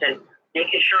first and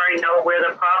making sure I know where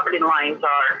the property lines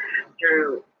are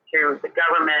through the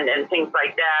government and things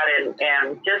like that,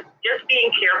 and just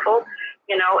being careful.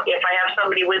 You know, if I have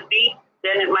somebody with me,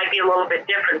 then it might be a little bit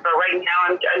different. But right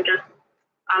now,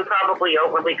 I'm probably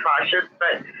overly cautious.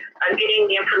 But I'm getting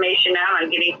the information out.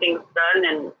 I'm getting things done,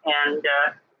 and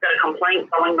got a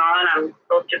complaint going on. I'm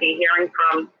supposed to be hearing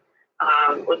from.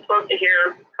 Was supposed to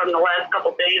hear from the last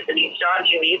couple of days, and he's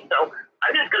dodging me. So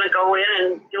I'm just going to go in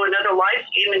and do another live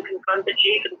stream and confront the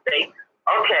chief and say,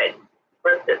 okay,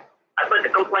 listen, I put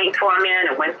the complaint form in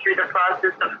and went through the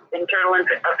process of internal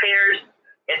affairs.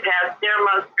 It passed their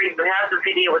muster. You have the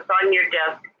video. It's on your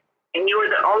desk, and you are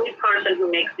the only person who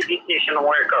makes the decision on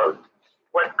where it goes.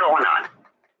 What's going on?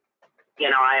 You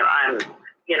know, I'm.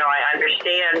 You know, I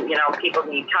understand. You know, people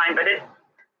need time, but it's.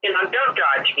 You know, don't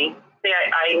dodge me. Say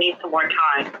I need some more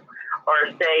time,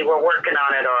 or say we're working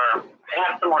on it, or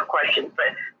have some more questions.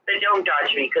 But don't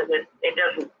dodge me, because it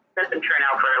doesn't turn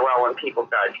out very well when people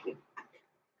dodge me.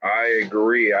 I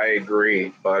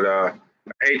agree. But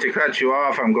I hate to cut you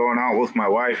off. I'm going out with my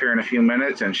wife here in a few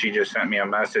minutes, and she just sent me a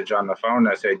message on the phone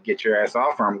that said, get your ass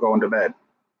off or I'm going to bed.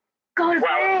 Go to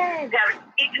bed. Have a good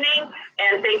evening,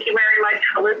 and thank you very much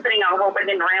for listening. I hope I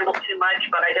didn't ramble too much,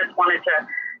 but I just wanted to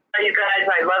tell you guys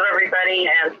I love everybody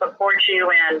and support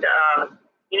you, and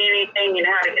you need anything, you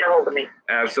know how to get a hold of me.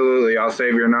 Absolutely. I'll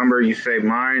save your number. You save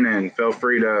mine, and feel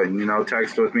free to, you know,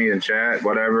 text with me and chat,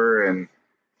 whatever, and,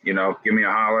 you know, give me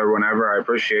a holler whenever. I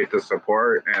appreciate the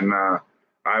support, and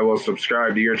I will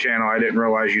subscribe to your channel. I didn't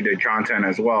realize you did content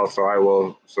as well, so I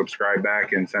will subscribe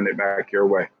back and send it back your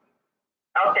way.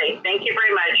 Okay, thank you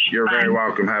very much. You're Bye. very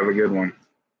welcome. Have a good one.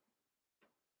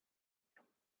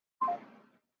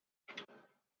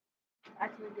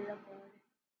 Actually, did upload.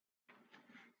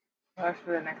 Watch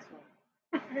for the next one.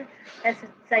 That's the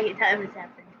second time it's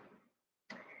happened.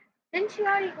 Didn't you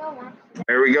already go once?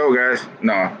 There we go, guys.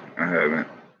 No, I haven't.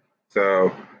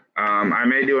 So I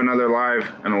may do another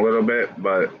live in a little bit,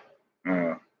 but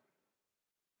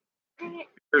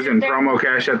here's in promo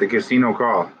cash at the casino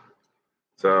call.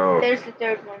 So There's the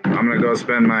third one. I'm gonna go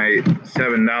spend my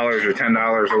 $7 or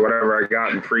 $10 or whatever I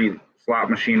got in free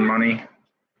slot machine money.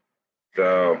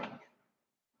 So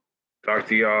talk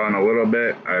to y'all in a little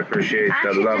bit. I appreciate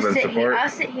the love and support. I'll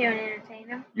sit here and entertain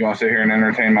them. You want to sit here and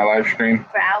entertain my live stream?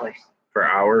 For hours. For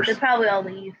hours? They'll probably all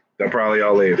leave. They'll probably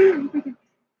all leave.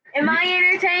 Am I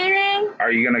entertaining?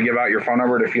 Are you gonna give out your phone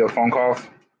number to field phone calls?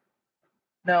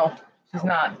 No, she's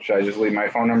not. Should I just leave my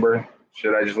phone number?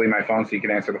 Should I just leave my phone so you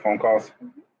can answer the phone calls?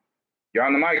 Mm-hmm. You're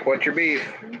on the mic. What's your beef?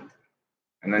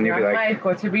 And then you'll be like, Mike,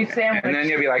 what's your beef sandwich? And then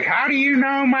you'll be like, how do you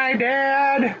know my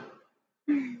dad?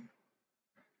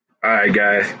 All right,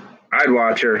 guys. I'd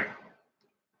watch her.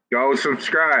 Go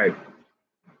subscribe.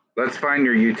 Let's find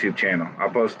your YouTube channel. I'll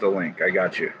post the link. I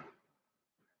got you.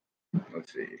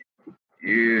 Let's see.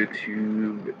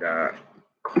 YouTube.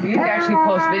 You can actually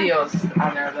post videos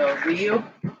on there, though. Do you?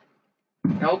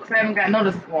 No, because I haven't got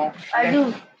notice. Well, I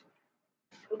do.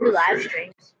 I do live Let's see.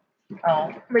 streams. Oh,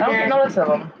 I But don't then get notice of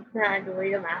them. Then I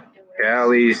delete them afterwards.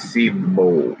 Callie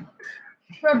Seabold.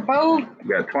 For both. We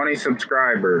got 20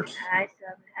 subscribers. I still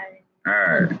haven't All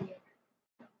had right.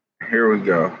 Here we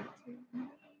go.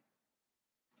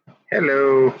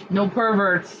 Hello. No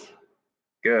perverts.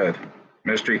 Good.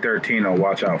 Mystery 13 will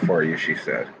watch out for you, she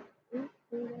said.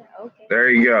 Okay. There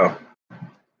you go.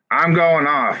 I'm going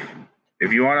off.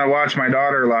 If you want to watch my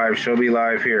daughter live, she'll be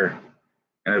live here.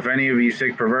 And if any of you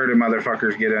sick perverted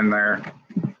motherfuckers get in there,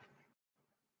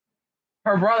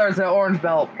 Her brother's an orange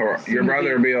belt. your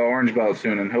brother will be an orange belt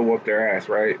soon and he'll whoop their ass,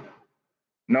 right?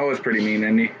 Noah's pretty mean,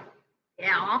 isn't he?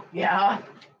 Yeah. Yeah.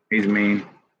 He's mean.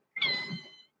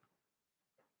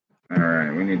 All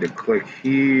right, we need to click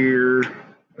here.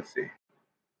 Let's see.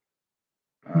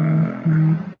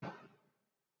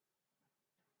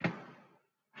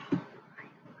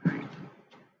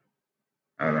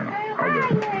 I don't know.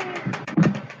 I'll do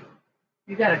it.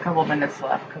 You got a couple minutes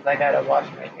left because I gotta wash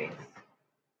my face.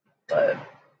 But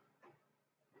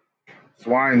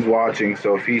Swine's watching,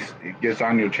 so if he gets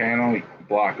on your channel,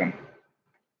 block him.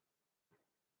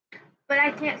 But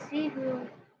I can't see who.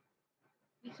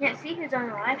 You can't see who's on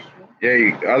the live stream.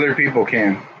 Yeah, other people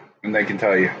can, and they can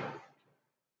tell you.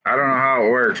 I don't know how it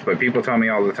works, but people tell me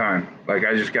all the time. Like,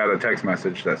 I just got a text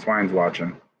message that Swine's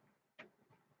watching.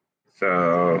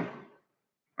 So,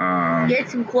 Get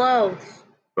some clothes.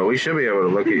 but we should be able to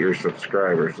look at your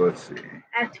subscribers. Let's see.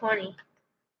 I have 20.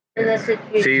 Unless it,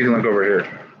 See, you can look over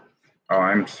here. Oh,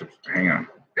 hang on.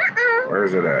 Where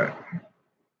is it at?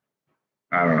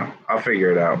 I don't know. I'll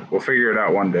figure it out. We'll figure it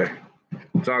out one day.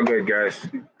 It's all good, guys.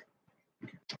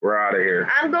 We're out of here.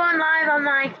 I'm going live on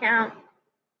my account.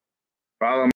 Follow